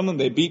away from them.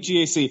 They beat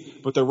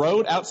GAC, but the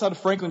road outside of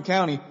Franklin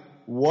County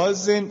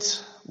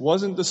wasn't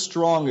the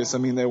strongest. I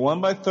mean, they won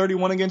by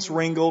 31 against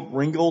Ringgold.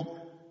 Ringgold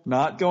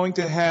not going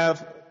to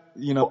have,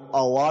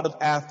 a lot of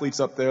athletes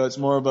up there. It's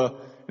more of a,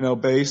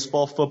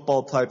 baseball,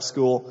 football type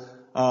school.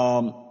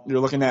 You're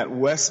looking at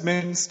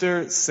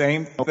Westminster,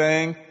 same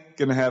thing,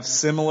 going to have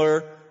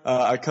similar,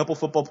 a couple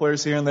football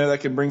players here and there that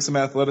can bring some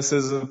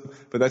athleticism,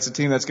 but that's a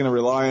team that's going to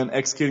rely on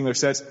executing their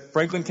sets.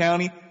 Franklin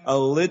County, a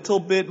little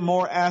bit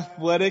more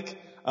athletic,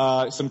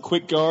 some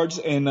quick guards,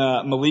 and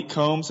Malik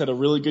Combs had a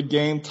really good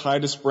game.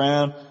 Titus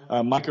Brown,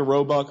 Micah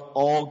Roebuck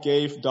all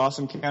gave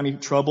Dawson County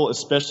trouble,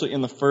 especially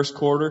in the first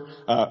quarter.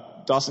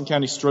 Dawson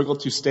County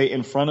struggled to stay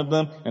in front of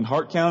them, and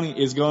Hart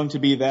County is going to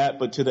be that,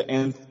 but to the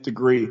nth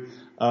degree.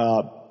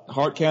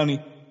 Hart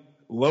County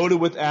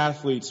loaded with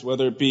athletes,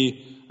 whether it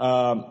be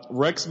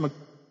Rex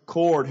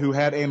McCord, who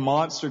had a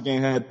monster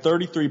game, had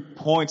 33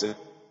 points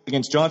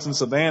against Johnson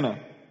Savannah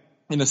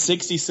in a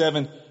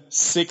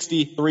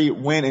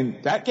 67-63 win.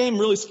 And that game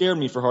really scared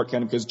me for Hart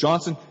County because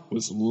Johnson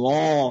was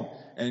long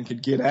and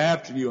could get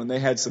after you, and they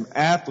had some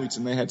athletes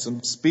and they had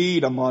some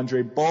speed.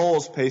 Amandre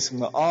Bowles pacing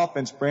the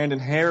offense, Brandon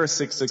Harris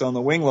 6'6" on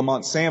the wing,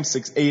 Lamont Sam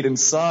 6'8"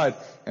 inside,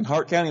 and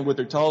Hart County with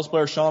their tallest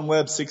player Sean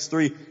Webb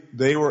 6'3",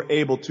 they were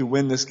able to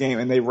win this game,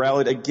 and they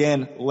rallied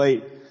again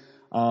late.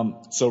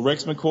 So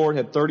Rex McCord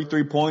had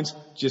 33 points,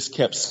 just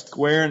kept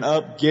squaring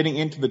up, getting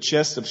into the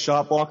chest of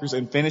shot blockers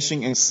and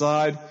finishing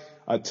inside.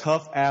 A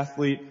tough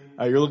athlete.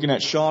 You're looking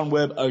at Sean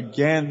Webb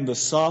again. The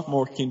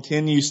sophomore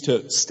continues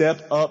to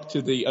step up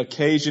to the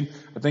occasion.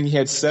 I think he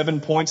had 7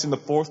 points in the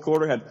fourth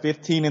quarter, had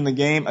 15 in the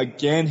game,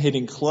 again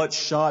hitting clutch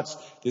shots.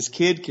 This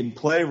kid can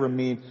play,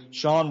 Ramin.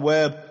 Sean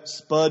Webb,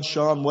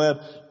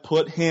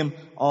 put him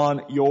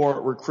on your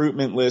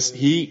recruitment list.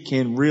 He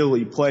can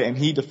really play, and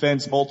he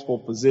defends multiple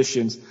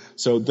positions.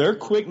 So their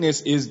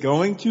quickness is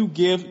going to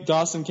give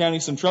Dawson County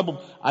some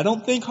trouble. I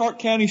don't think Hart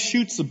County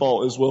shoots the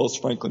ball as well as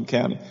Franklin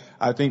County.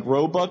 I think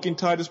Roebuck and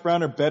Titus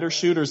Brown are better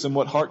shooters than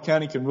what Hart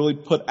County can really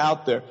put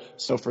out there.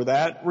 So for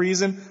that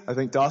reason, I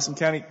think Dawson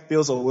County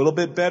feels a little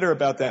bit better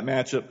about that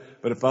matchup.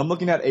 But if I'm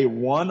looking at a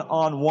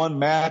one-on-one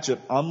matchup,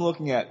 I'm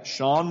looking at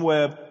Sean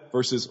Webb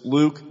versus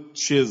Luke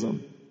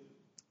Chisholm.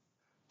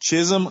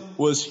 Chisholm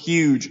was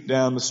huge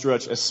down the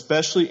stretch,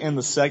 especially in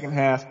the second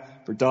half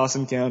for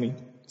Dawson County.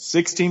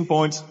 16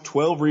 points,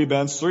 12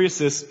 rebounds, 3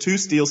 assists, 2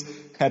 steals,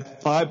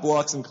 had 5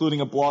 blocks, including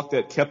a block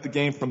that kept the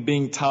game from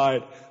being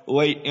tied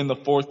late in the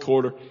fourth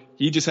quarter.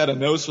 He just had a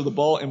nose for the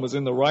ball and was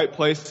in the right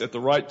place at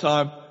the right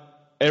time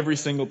every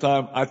single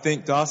time. I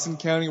think Dawson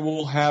County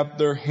will have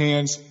their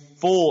hands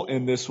full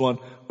in this one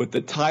with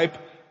the type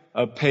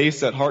of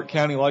pace that Hart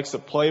County likes to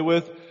play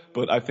with.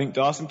 But I think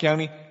Dawson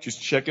County, just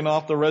checking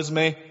off the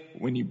resume,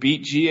 when you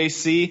beat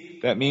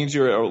GAC, that means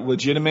you're a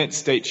legitimate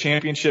state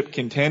championship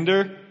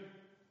contender.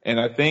 And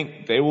I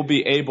think they will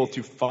be able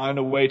to find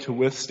a way to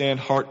withstand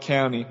Hart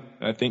County.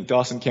 And I think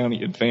Dawson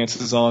County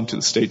advances on to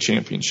the state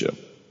championship.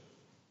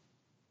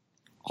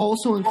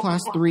 Also in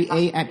Class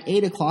 3A at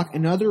 8 o'clock,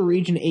 another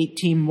Region 8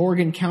 team,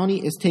 Morgan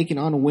County, is taking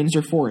on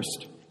Windsor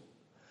Forest.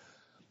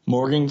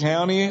 Morgan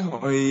County,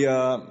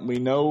 we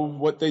know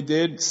what they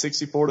did,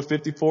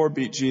 64-54,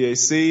 beat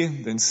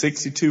GAC, then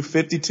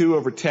 62-52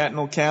 over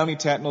Tattnall County.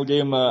 Tattnall gave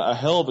them a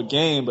hell of a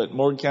game, but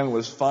Morgan County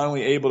was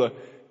finally able to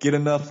get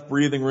enough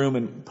breathing room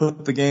and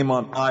put the game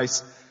on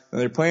ice.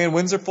 And they're playing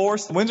Windsor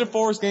Forest. The Windsor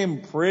Forest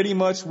game pretty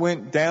much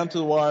went down to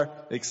the wire,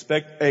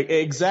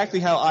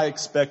 exactly how I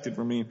expected,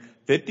 Ramin.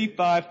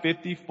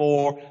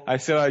 55-54. I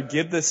said I'd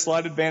give the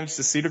slight advantage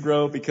to Cedar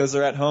Grove because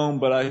they're at home,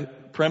 but I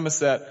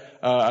premised that.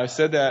 I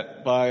said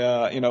that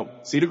by,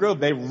 Cedar Grove,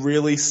 they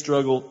really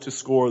struggle to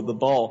score the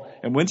ball.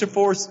 And Windsor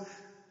Forest,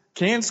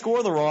 can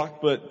score the rock,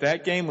 but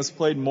that game was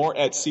played more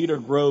at Cedar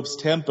Grove's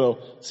tempo.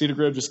 Cedar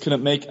Grove just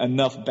couldn't make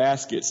enough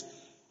baskets.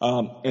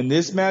 In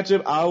this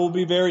matchup, I will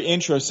be very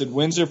interested.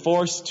 Windsor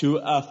Forest to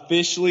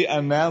officially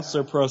announce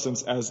their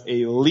presence as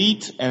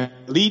elite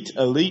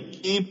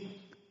team.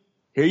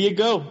 Here you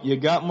go. You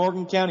got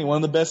Morgan County, one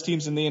of the best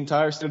teams in the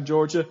entire state of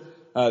Georgia.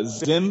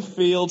 Zim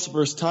Fields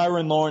versus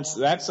Tyron Lawrence.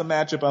 That's a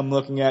matchup I'm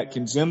looking at.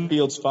 Can Zim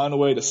Fields find a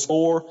way to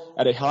score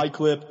at a high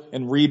clip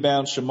and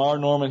rebound? Shamar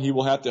Norman, he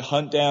will have to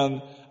hunt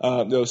down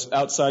those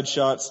outside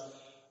shots.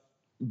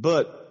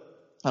 But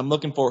I'm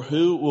looking for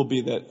who will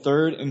be that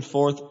third and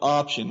fourth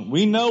option.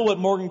 We know what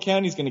Morgan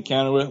County is going to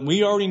counter with.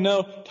 We already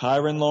know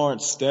Tyron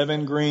Lawrence,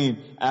 Steven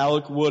Green,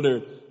 Alec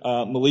Woodard,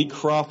 Malik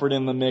Crawford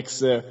in the mix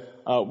there.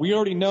 We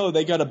already know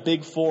they got a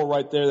big four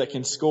right there that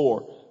can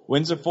score.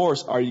 Windsor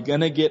Forest, are you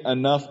going to get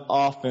enough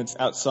offense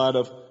outside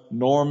of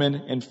Norman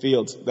and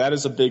Fields? That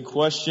is a big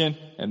question.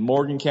 And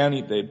Morgan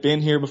County, they've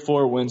been here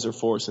before. Windsor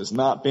Forest has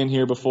not been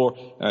here before.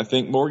 And I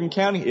think Morgan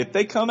County, if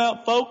they come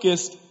out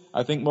focused,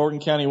 I think Morgan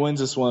County wins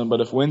this one.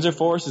 But if Windsor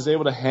Forest is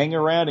able to hang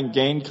around and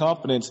gain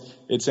confidence,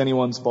 it's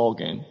anyone's ball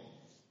game.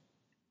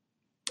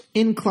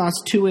 In Class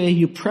 2A,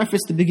 you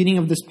prefaced the beginning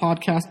of this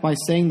podcast by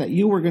saying that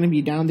you were going to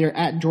be down there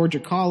at Georgia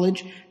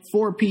College,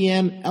 4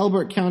 p.m.,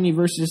 Elbert County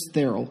versus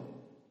Therrell.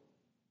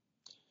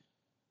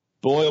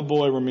 Boy, oh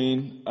boy,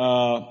 Ramin.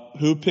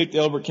 Who picked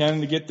Elbert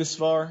County to get this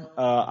far?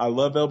 I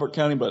love Elbert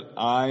County, but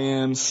I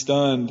am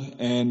stunned.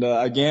 And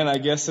again, I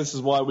guess this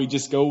is why we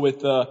just go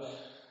with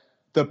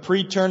the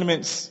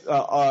pre-tournament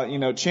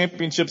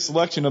championship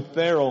selection of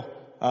Therrell.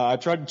 I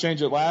tried to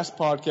change it last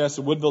podcast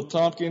to Woodville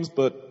Tompkins,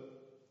 but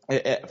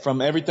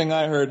from everything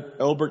I heard,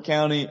 Elbert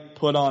County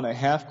put on a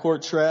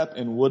half-court trap,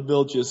 and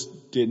Woodville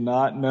just did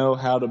not know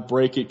how to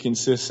break it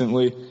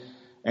consistently.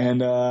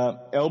 And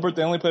Elbert,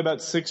 they only play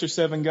about 6 or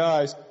 7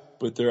 guys,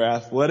 but they're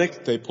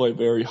athletic. They play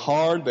very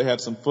hard. They have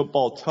some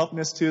football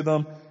toughness to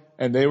them,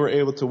 and they were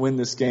able to win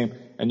this game.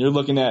 And you're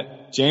looking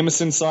at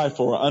Jamison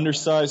Syfor,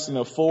 undersized,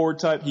 forward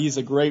type. He's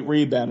a great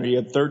rebounder. He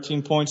had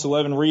 13 points,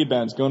 11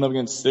 rebounds, going up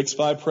against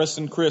 6'5"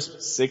 Preston Crisp,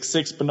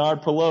 6'6"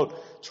 Bernard Pelote,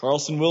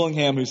 Charleston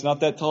Willingham, who's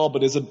not that tall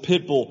but is a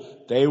pit bull.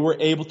 They were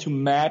able to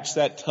match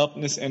that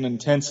toughness and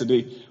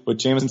intensity with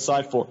Jamison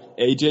Syfor.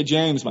 A.J.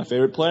 James, my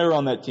favorite player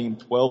on that team,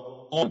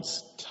 12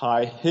 points.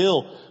 Ty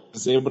Hill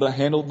was able to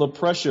handle the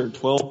pressure,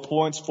 12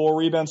 points, 4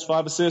 rebounds,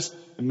 5 assists.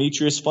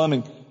 Demetrius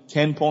Fleming,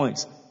 10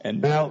 points.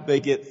 And now they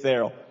get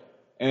Therrell.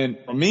 And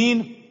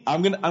Ramin,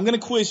 I'm gonna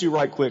quiz you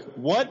right quick.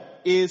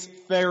 What is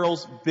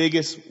Therrell's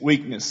biggest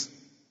weakness?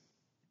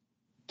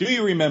 Do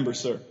you remember,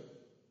 sir?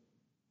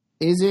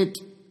 Is it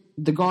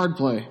the guard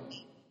play?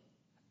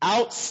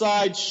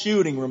 Outside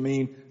shooting,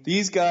 Ramin.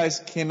 These guys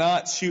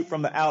cannot shoot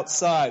from the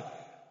outside.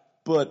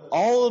 But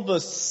all of a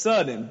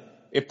sudden,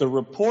 if the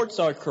reports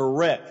are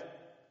correct,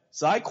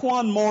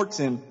 Zyquan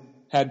Morton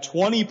had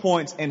 20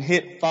 points and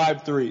hit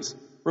 5 threes.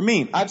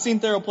 Ramin, I've seen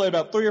Therrell play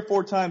about 3 or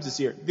 4 times this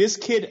year. This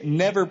kid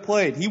never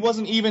played. He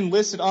wasn't even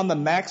listed on the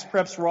Max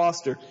Preps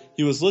roster.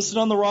 He was listed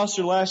on the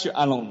roster last year.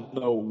 I don't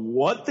know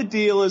what the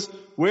deal is,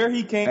 where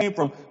he came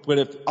from, but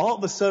if all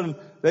of a sudden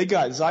they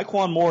got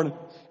Zyquan Morton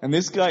and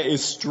this guy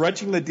is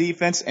stretching the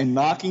defense and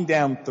knocking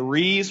down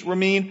threes,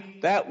 Ramin,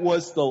 that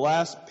was the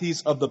last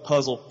piece of the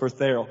puzzle for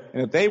Therrell.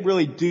 And if they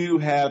really do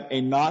have a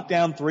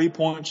knockdown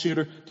three-point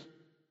shooter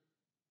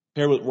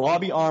paired with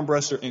Robbie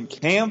Armbruster and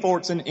Cam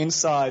Fortson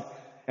inside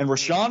and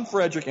Rashawn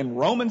Frederick and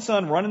Roman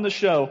Sun running the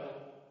show,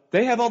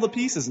 they have all the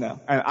pieces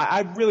now. And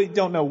I really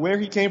don't know where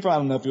he came from. I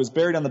don't know if he was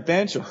buried on the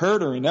bench or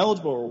hurt or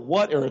ineligible or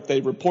what, or if they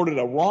reported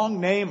a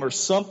wrong name or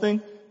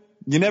something.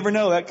 You never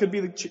know. That could be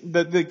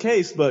the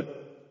case, but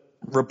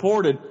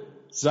reported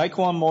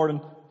Zyquan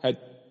Morton had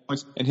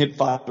points and hit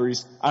 5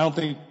 threes. I don't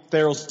think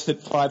Therrell's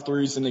hit 5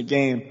 threes in a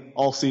game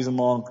all season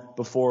long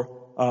before,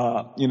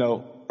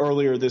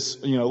 earlier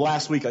this,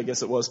 last week, I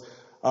guess it was.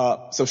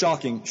 So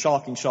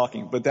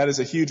shocking. But that is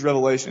a huge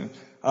revelation.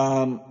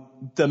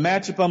 The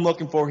matchup I'm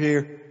looking for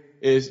here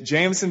is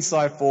Jamison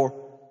Syfor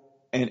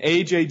and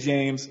A.J.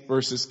 James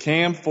versus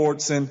Cam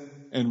Fortson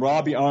and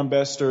Robbie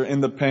Armbruster in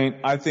the paint.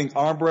 I think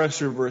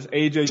Armbruster versus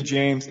A.J.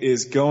 James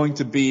is going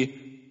to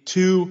be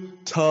 2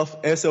 tough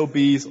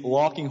SOBs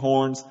locking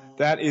horns.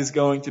 That is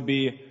going to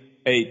be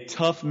a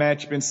tough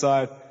matchup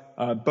inside.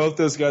 Both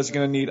those guys are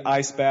going to need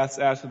ice baths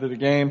after the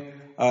game.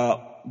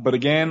 But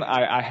again,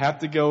 I have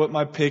to go with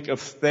my pick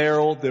of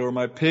Therrell. They were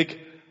my pick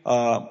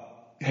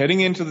heading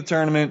into the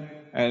tournament.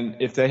 And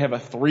if they have a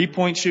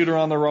 3-point shooter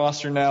on the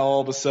roster now all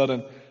of a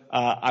sudden,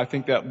 I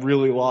think that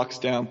really locks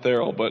down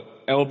Therrell. But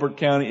Elbert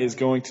County is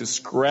going to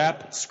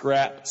scrap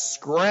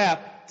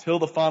till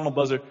the final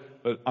buzzer.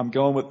 But I'm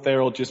going with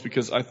Therrell just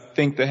because I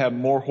think they have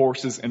more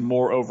horses and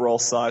more overall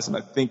size, and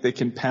I think they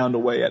can pound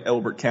away at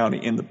Elbert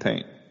County in the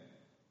paint.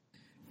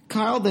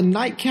 Kyle, the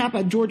nightcap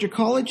at Georgia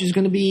College is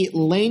going to be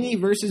Laney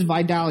versus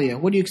Vidalia.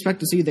 What do you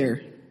expect to see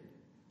there?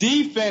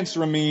 Defense,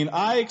 Ramin.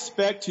 I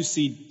expect to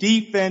see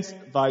defense.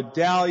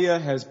 Vidalia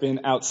has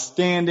been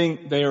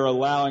outstanding. They are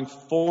allowing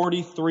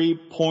 43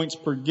 points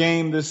per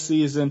game this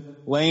season.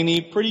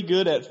 Laney, pretty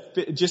good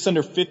at just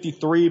under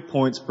 53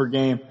 points per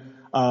game.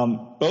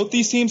 Both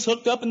these teams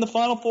hooked up in the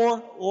Final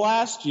Four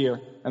last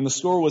year, and the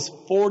score was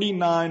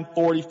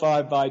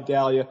 49-45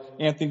 Vidalia.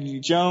 Anthony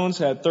Jones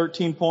had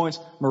 13 points.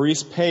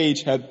 Maurice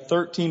Page had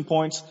 13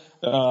 points.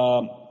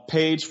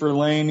 Page for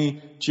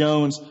Laney,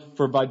 Jones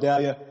for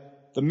Vidalia.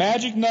 The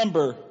magic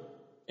number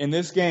in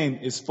this game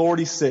is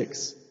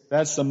 46.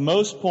 That's the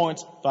most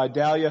points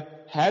Vidalia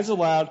has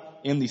allowed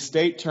in the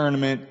state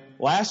tournament.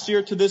 Last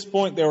year to this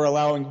point, they were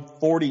allowing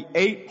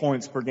 48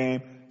 points per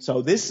game.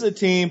 So this is a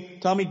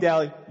team, Tommy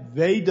Daly,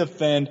 they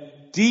defend,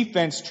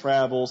 defense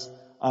travels,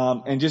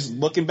 and just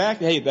looking back,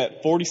 hey,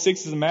 that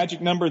 46 is a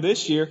magic number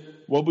this year.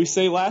 What we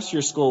say last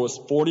year's score was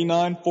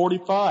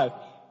 49-45.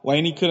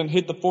 Laney couldn't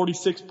hit the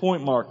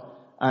 46-point mark.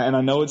 And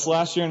I know it's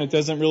last year and it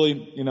doesn't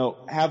really,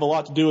 have a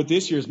lot to do with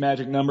this year's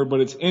magic number,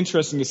 but it's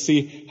interesting to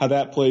see how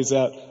that plays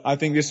out. I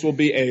think this will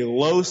be a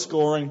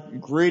low-scoring,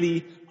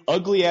 gritty,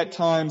 ugly at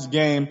times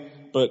game,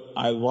 but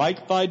I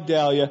like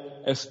Vidalia,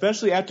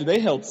 especially after they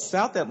held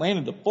South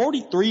Atlanta to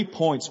 43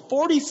 points,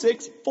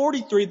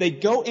 46-43. They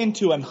go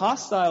into an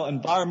hostile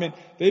environment.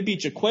 They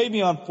beat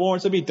Jaquavion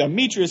Florence. They beat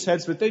Demetrius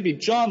Headsmith. They beat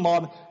John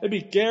Lawton. They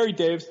beat Gary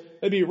Davis.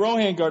 They beat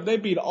Rohan Gard. They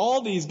beat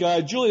all these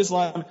guys, Julius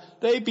Lyman.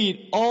 They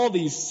beat all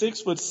these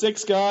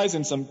 6'6" guys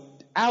and some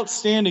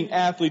outstanding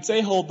athletes.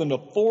 They hold them to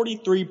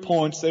 43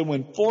 points. They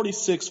win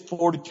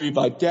 46-43.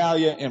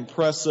 Vidalia,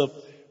 impressive.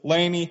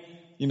 Laney,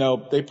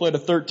 they played a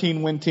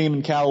 13-win team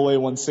in Callaway,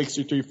 won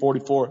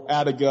 63-44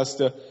 at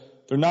Augusta.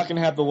 They're not going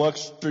to have the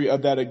luxury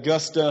of that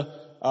Augusta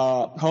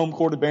home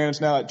court advantage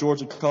now at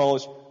Georgia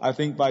College. I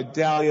think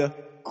Vidalia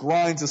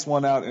grinds this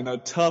one out in a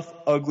tough,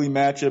 ugly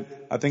matchup.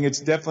 I think it's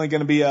definitely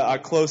going to be a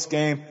close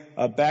game,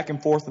 back and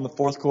forth in the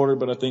fourth quarter,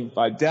 but I think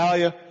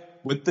Vidalia,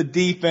 with the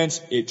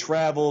defense, it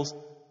travels.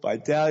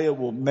 Vidalia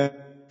will make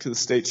it to the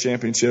state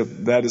championship.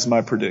 That is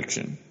my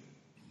prediction.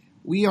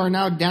 We are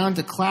now down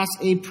to Class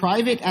A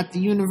private at the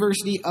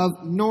University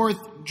of North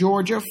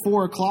Georgia,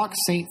 4 o'clock,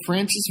 St.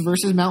 Francis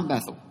versus Mount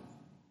Bethel.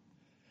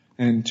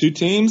 And two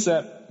teams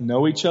that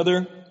know each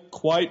other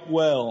quite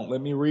well.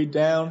 Let me read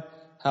down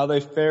how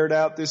they fared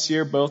out this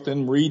year, both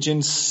in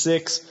Region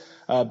 6.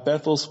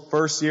 Bethel's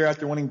first year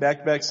after winning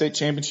back-to-back state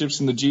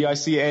championships in the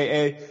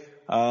GICAA.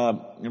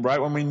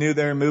 Right when we knew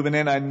they were moving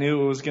in, I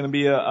knew it was going to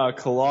be a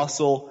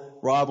colossal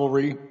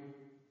rivalry,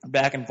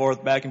 back and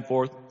forth, back and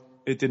forth.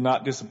 It did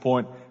not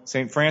disappoint.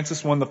 St.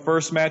 Francis won the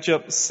first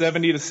matchup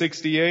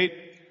 70-68.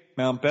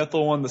 Mount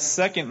Bethel won the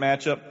second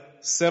matchup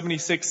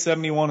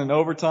 76-71 in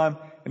overtime.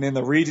 And in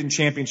the region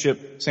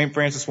championship, St.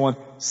 Francis won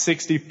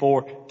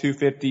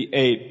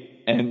 64-58.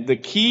 And the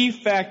key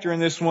factor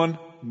in this one,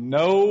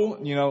 no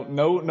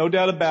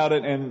doubt about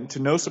it, and to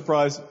no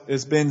surprise,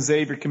 has been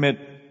Xavier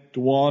commit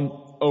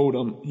Dwan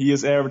Odom. He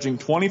is averaging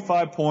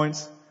 25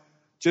 points,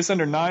 just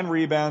under 9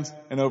 rebounds,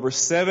 and over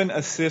 7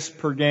 assists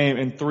per game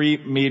in 3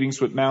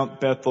 meetings with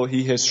Mount Bethel.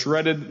 He has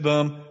shredded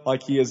them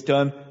like he has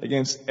done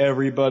against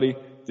everybody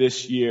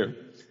this year.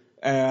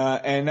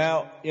 And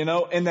now,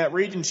 in that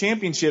region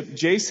championship,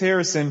 Jace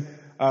Harrison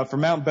for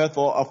Mount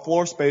Bethel, a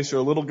floor spacer,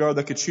 a little guard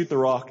that could shoot the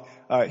rock,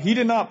 he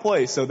did not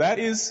play. So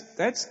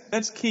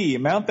that's key.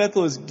 Mount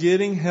Bethel is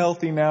getting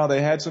healthy now.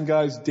 They had some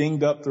guys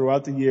dinged up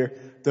throughout the year.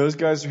 Those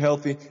guys are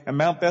healthy. And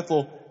Mount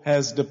Bethel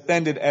has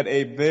defended at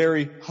a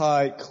very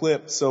high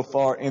clip so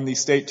far in the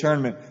state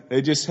tournament.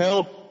 They just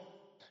held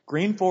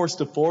Green Forest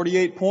to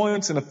 48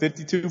 points in a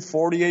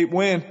 52-48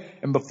 win.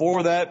 And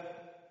before that,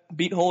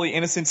 beat Holy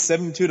Innocents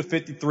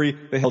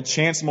 72-53. They held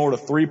Chance Moore to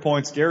 3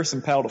 points,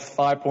 Garrison Powell to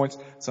 5 points.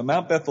 So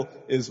Mount Bethel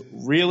is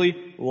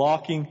really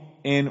locking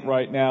in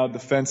right now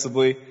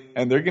defensively,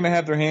 and they're going to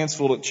have their hands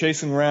full at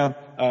chasing around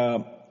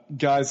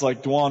guys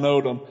like Dwan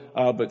Odom.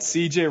 But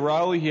CJ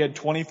Riley, he had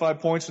 25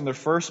 points in their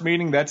first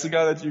meeting. That's the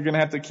guy that you're going to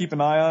have to keep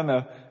an eye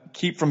on,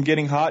 keep from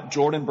getting hot.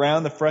 Jordan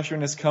Brown, the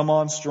freshman, has come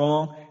on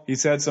strong.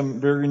 He's had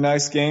some very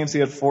nice games. He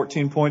had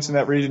 14 points in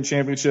that region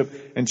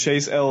championship. And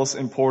Chase Ellis,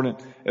 important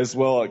as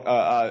well,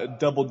 a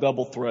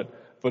double-double threat.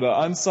 But an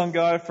unsung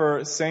guy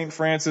for St.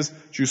 Francis,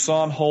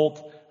 Jusan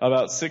Holt,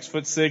 about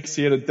 6'6".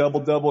 He had a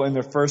double-double in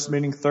their first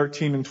meeting,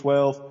 13 and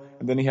 12.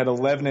 And then he had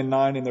 11 and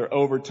 9 in their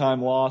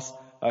overtime loss.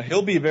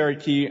 He'll be very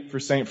key for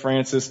St.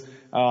 Francis.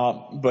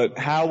 But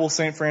how will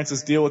St.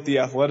 Francis deal with the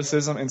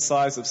athleticism and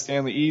size of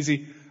Stanley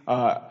Easy,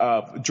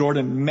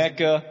 Jordan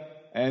Mecca,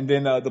 and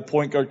then the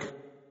point guard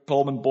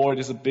Coleman Boyd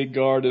is a big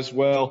guard as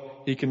well.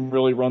 He can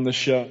really run the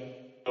show.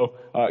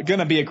 Going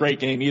to be a great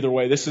game either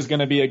way. This is going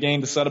to be a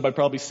game decided by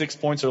probably 6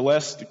 points or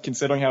less,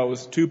 considering how it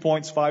was 2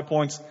 points, 5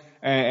 points,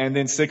 and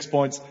then 6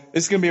 points.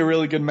 This is going to be a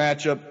really good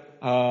matchup.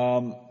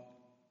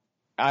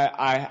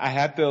 I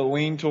have to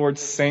lean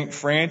towards St.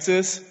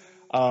 Francis,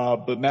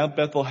 but Mount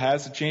Bethel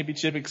has a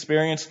championship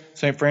experience.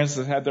 St. Francis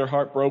has had their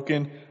heart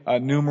broken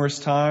numerous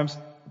times,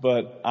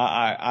 but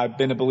I've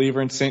been a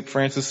believer in St.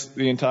 Francis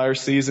the entire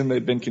season.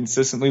 They've been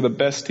consistently the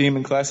best team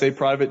in Class A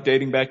private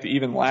dating back to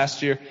even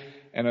last year.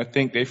 and I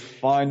think they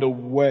find a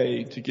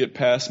way to get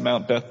past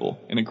Mount Bethel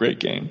in a great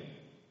game.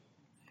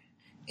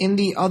 In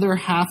the other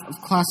half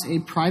of Class A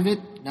private,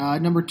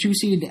 number 2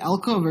 seeded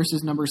Elka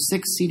versus number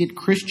 6 seeded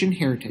Christian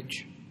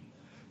Heritage.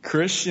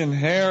 Christian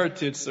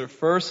Heritage, their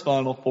first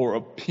Final Four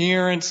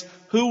appearance.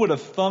 Who would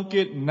have thunk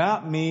it?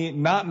 Not me,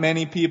 not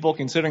many people,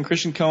 considering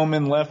Christian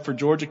Coleman left for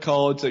Georgia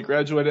College. They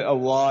graduated a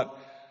lot,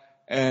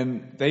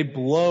 and they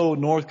blow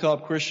North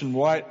Cobb Christian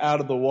right out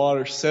of the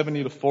water,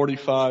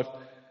 70-45.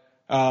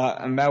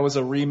 And that was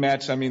a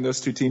rematch. I mean,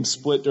 those two teams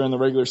split during the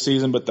regular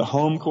season, but the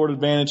home court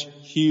advantage,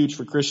 huge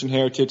for Christian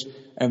Heritage,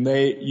 and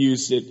they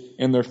used it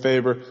in their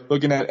favor.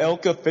 Looking at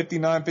Elka,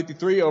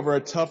 59-53 over a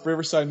tough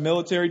Riverside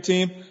Military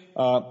team.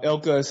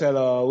 Elka has had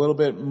a little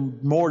bit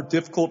more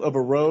difficult of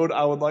a road,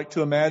 I would like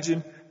to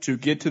imagine, to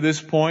get to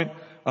this point.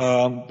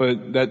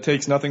 But that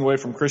takes nothing away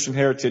from Christian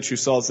Heritage, who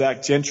saw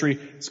Zach Gentry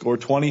score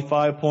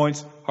 25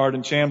 points,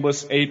 Hardin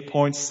Chambliss 8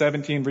 points,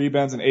 17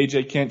 rebounds, and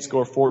A.J. Kent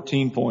score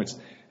 14 points.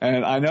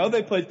 And I know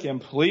they played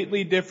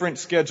completely different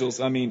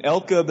schedules. I mean,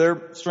 Elka,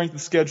 their strength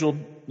of schedule,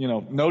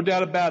 no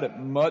doubt about it,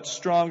 much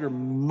stronger,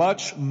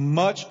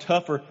 much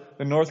tougher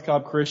than North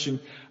Cobb Christian,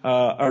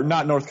 or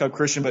not North Cobb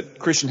Christian, but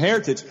Christian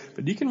Heritage.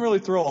 But you can really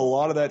throw a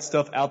lot of that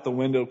stuff out the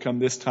window come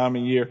this time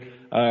of year.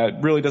 It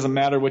really doesn't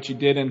matter what you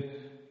did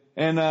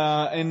in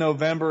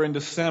November and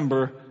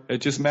December. It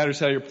just matters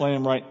how you're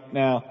playing right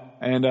now.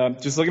 And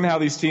just looking at how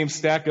these teams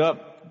stack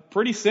up,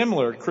 pretty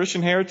similar.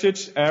 Christian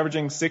Heritage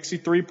averaging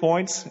 63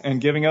 points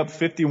and giving up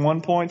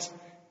 51 points.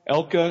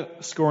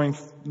 Elka scoring,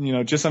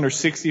 just under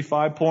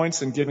 65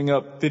 points and giving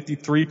up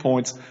 53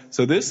 points.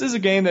 So this is a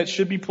game that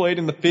should be played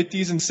in the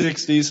 50s and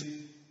 60s.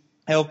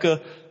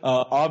 Elka,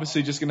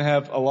 obviously just going to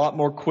have a lot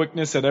more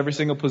quickness at every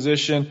single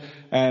position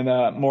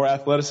and more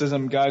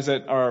athleticism. Guys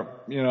that are,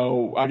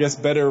 I guess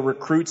better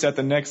recruits at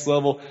the next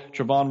level.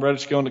 Trevon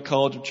Redditch going to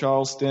College of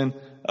Charleston.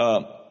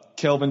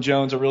 Kelvin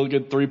Jones, a really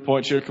good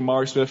three-point shooter.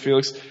 Kamari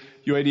Smith-Felix,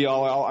 UAD,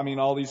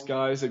 all these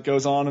guys. It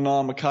goes on and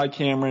on. Makai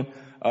Cameron.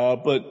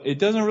 But it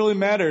doesn't really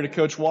matter to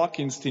Coach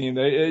Watkins' team.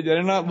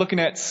 They're not looking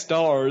at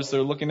stars.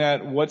 They're looking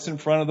at what's in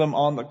front of them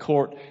on the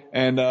court.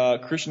 And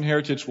Christian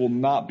Heritage will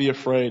not be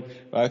afraid.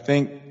 I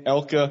think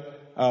Elka,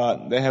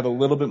 they have a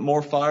little bit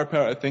more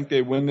firepower. I think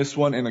they win this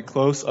one in a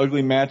close,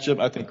 ugly matchup.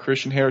 I think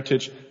Christian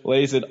Heritage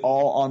lays it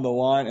all on the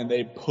line, and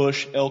they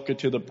push Elka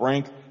to the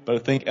brink. But I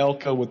think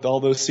Elka, with all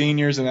those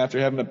seniors and after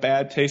having a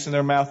bad taste in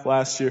their mouth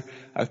last year,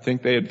 I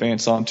think they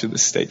advance on to the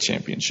state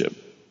championship.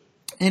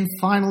 And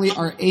finally,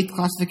 our 8th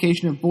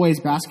classification of boys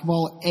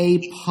basketball,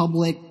 A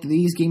public.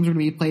 These games are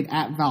going to be played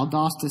at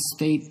Valdosta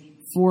State,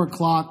 4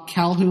 o'clock,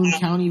 Calhoun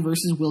County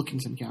versus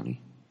Wilkinson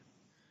County.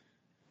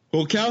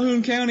 Well,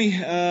 Calhoun County,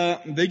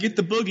 they get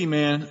the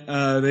boogeyman.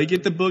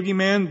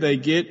 They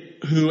get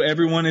who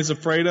everyone is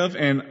afraid of.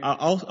 And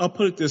I'll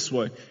put it this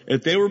way.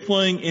 If they were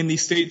playing in the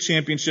state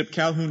championship,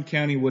 Calhoun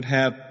County would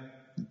have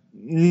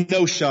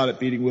no shot at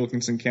beating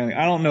Wilkinson County.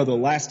 I don't know the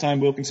last time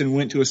Wilkinson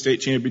went to a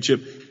state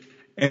championship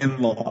and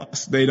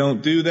lost. They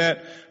don't do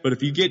that. But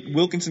if you get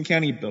Wilkinson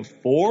County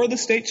before the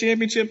state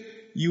championship,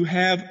 you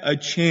have a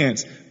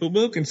chance. But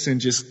Wilkinson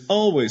just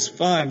always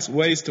finds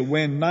ways to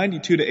win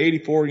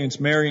 92-84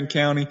 against Marion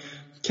County.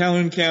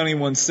 Calhoun County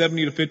won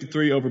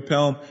 70-53 over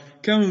Pelham.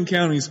 Calhoun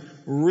County's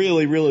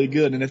really, really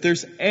good. And if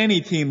there's any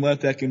team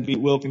left that can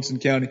beat Wilkinson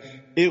County,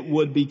 it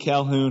would be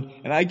Calhoun.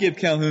 And I give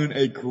Calhoun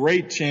a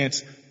great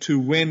chance to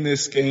win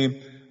this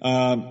game,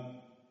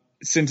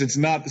 since it's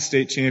not the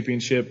state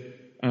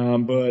championship.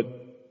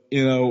 But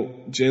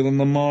Jalen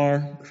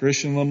Lamar,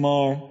 Christian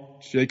Lamar,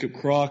 Jacob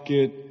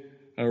Crockett,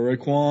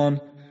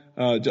 Raekwon,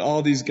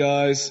 all these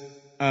guys,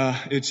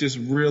 it's just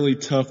really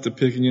tough to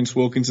pick against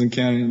Wilkinson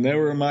County. And they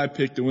were my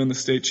pick to win the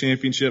state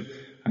championship.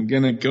 I'm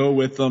going to go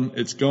with them.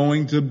 It's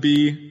going to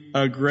be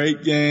a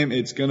great game.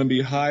 It's going to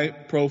be high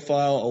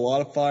profile, a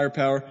lot of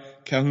firepower.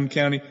 Calhoun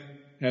County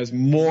has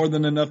more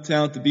than enough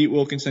talent to beat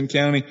Wilkinson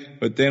County,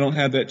 but they don't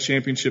have that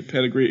championship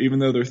pedigree, even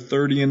though they're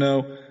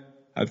 30-0.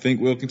 I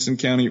think Wilkinson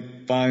County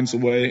finds a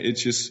way.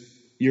 It's just,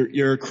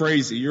 you're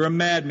crazy. You're a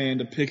madman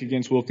to pick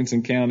against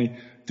Wilkinson County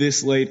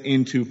this late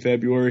into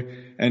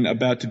February and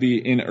about to be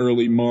in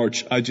early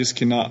March. I just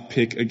cannot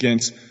pick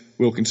against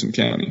Wilkinson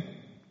County.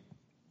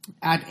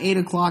 At 8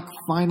 o'clock,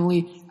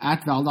 finally,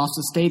 at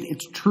Valdosta State,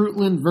 it's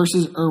Trutland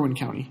versus Irwin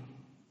County.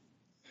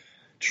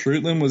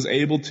 Trutland was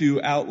able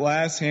to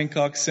outlast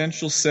Hancock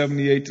Central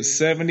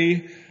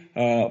 78-70.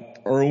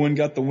 Irwin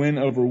got the win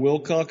over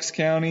Wilcox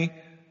County.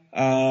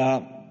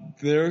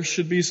 There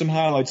should be some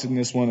highlights in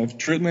this one. If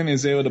Trutland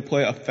is able to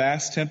play a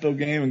fast tempo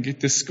game and get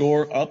this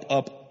score up,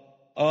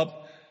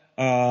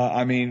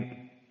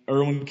 Irwin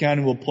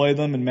County will play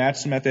them and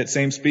match them at that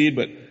same speed,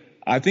 but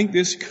I think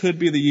this could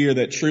be the year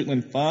that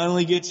Trutland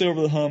finally gets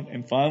over the hump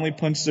and finally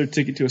punches their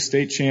ticket to a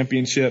state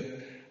championship.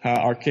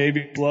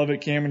 Arcavius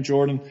Lovett, Cameron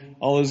Jordan,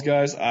 all those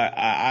guys.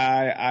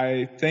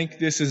 I think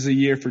this is a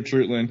year for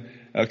Trutland,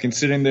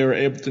 considering they were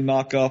able to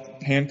knock off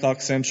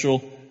Hancock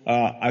Central.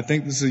 I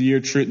think this is a year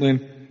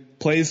Trutland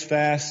plays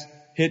fast,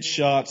 hits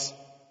shots,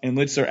 and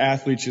lets their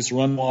athletes just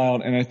run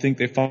wild. And I think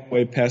they find a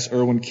way past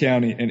Irwin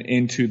County and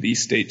into the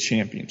state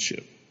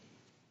championship.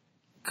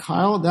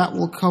 Kyle, that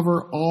will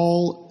cover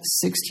all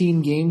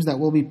 16 games that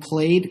will be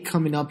played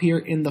coming up here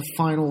in the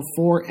Final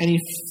Four. Any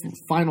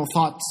final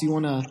thoughts you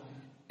want to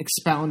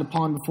expound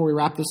upon before we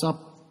wrap this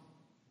up?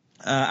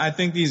 I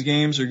think these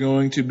games are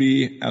going to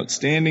be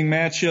outstanding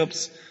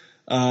matchups.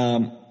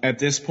 At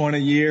this point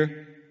of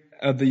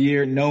the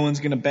year, no one's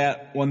going to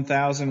bat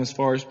 1,000 as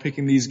far as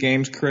picking these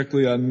games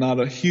correctly. I'm not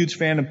a huge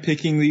fan of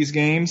picking these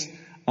games,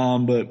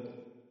 but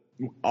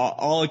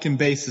all I can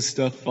base this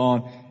stuff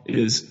on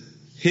is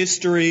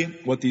history,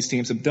 what these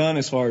teams have done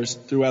as far as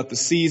throughout the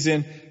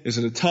season. Is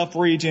it a tough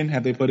region?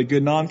 Have they put a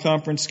good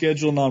non-conference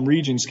schedule,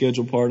 non-region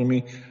schedule, pardon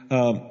me?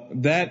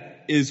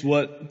 That is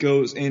what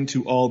goes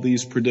into all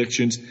these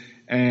predictions.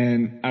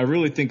 And I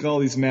really think all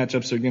these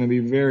matchups are going to be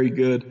very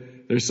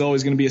good. There's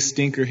always going to be a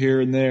stinker here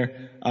and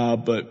there,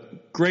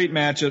 but great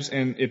matchups.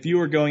 And if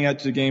you are going out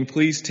to the game,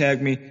 please tag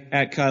me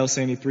at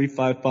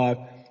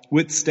KyleSandy355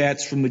 with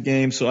stats from the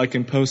game so I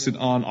can post it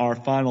on our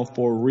Final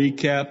Four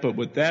recap. But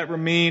with that,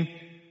 Ramin,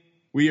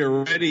 we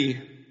are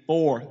ready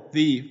for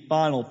the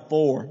Final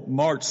Four,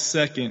 March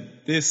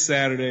 2nd, this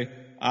Saturday.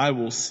 I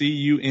will see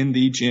you in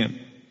the gym.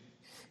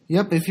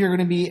 Yep, if you're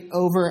going to be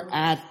over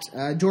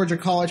at Georgia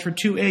College for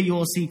 2A, you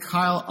will see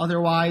Kyle.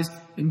 Otherwise,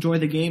 enjoy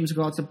the games.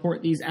 Go out and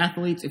support these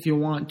athletes. If you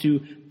want to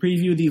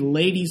preview the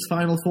ladies'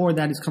 Final Four,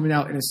 that is coming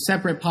out in a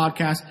separate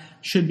podcast.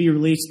 Should be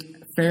released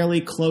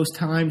fairly close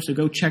time, so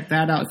go check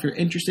that out if you're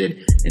interested.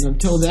 And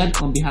until then,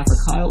 on behalf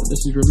of Kyle,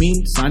 this is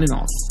Ramin signing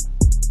off.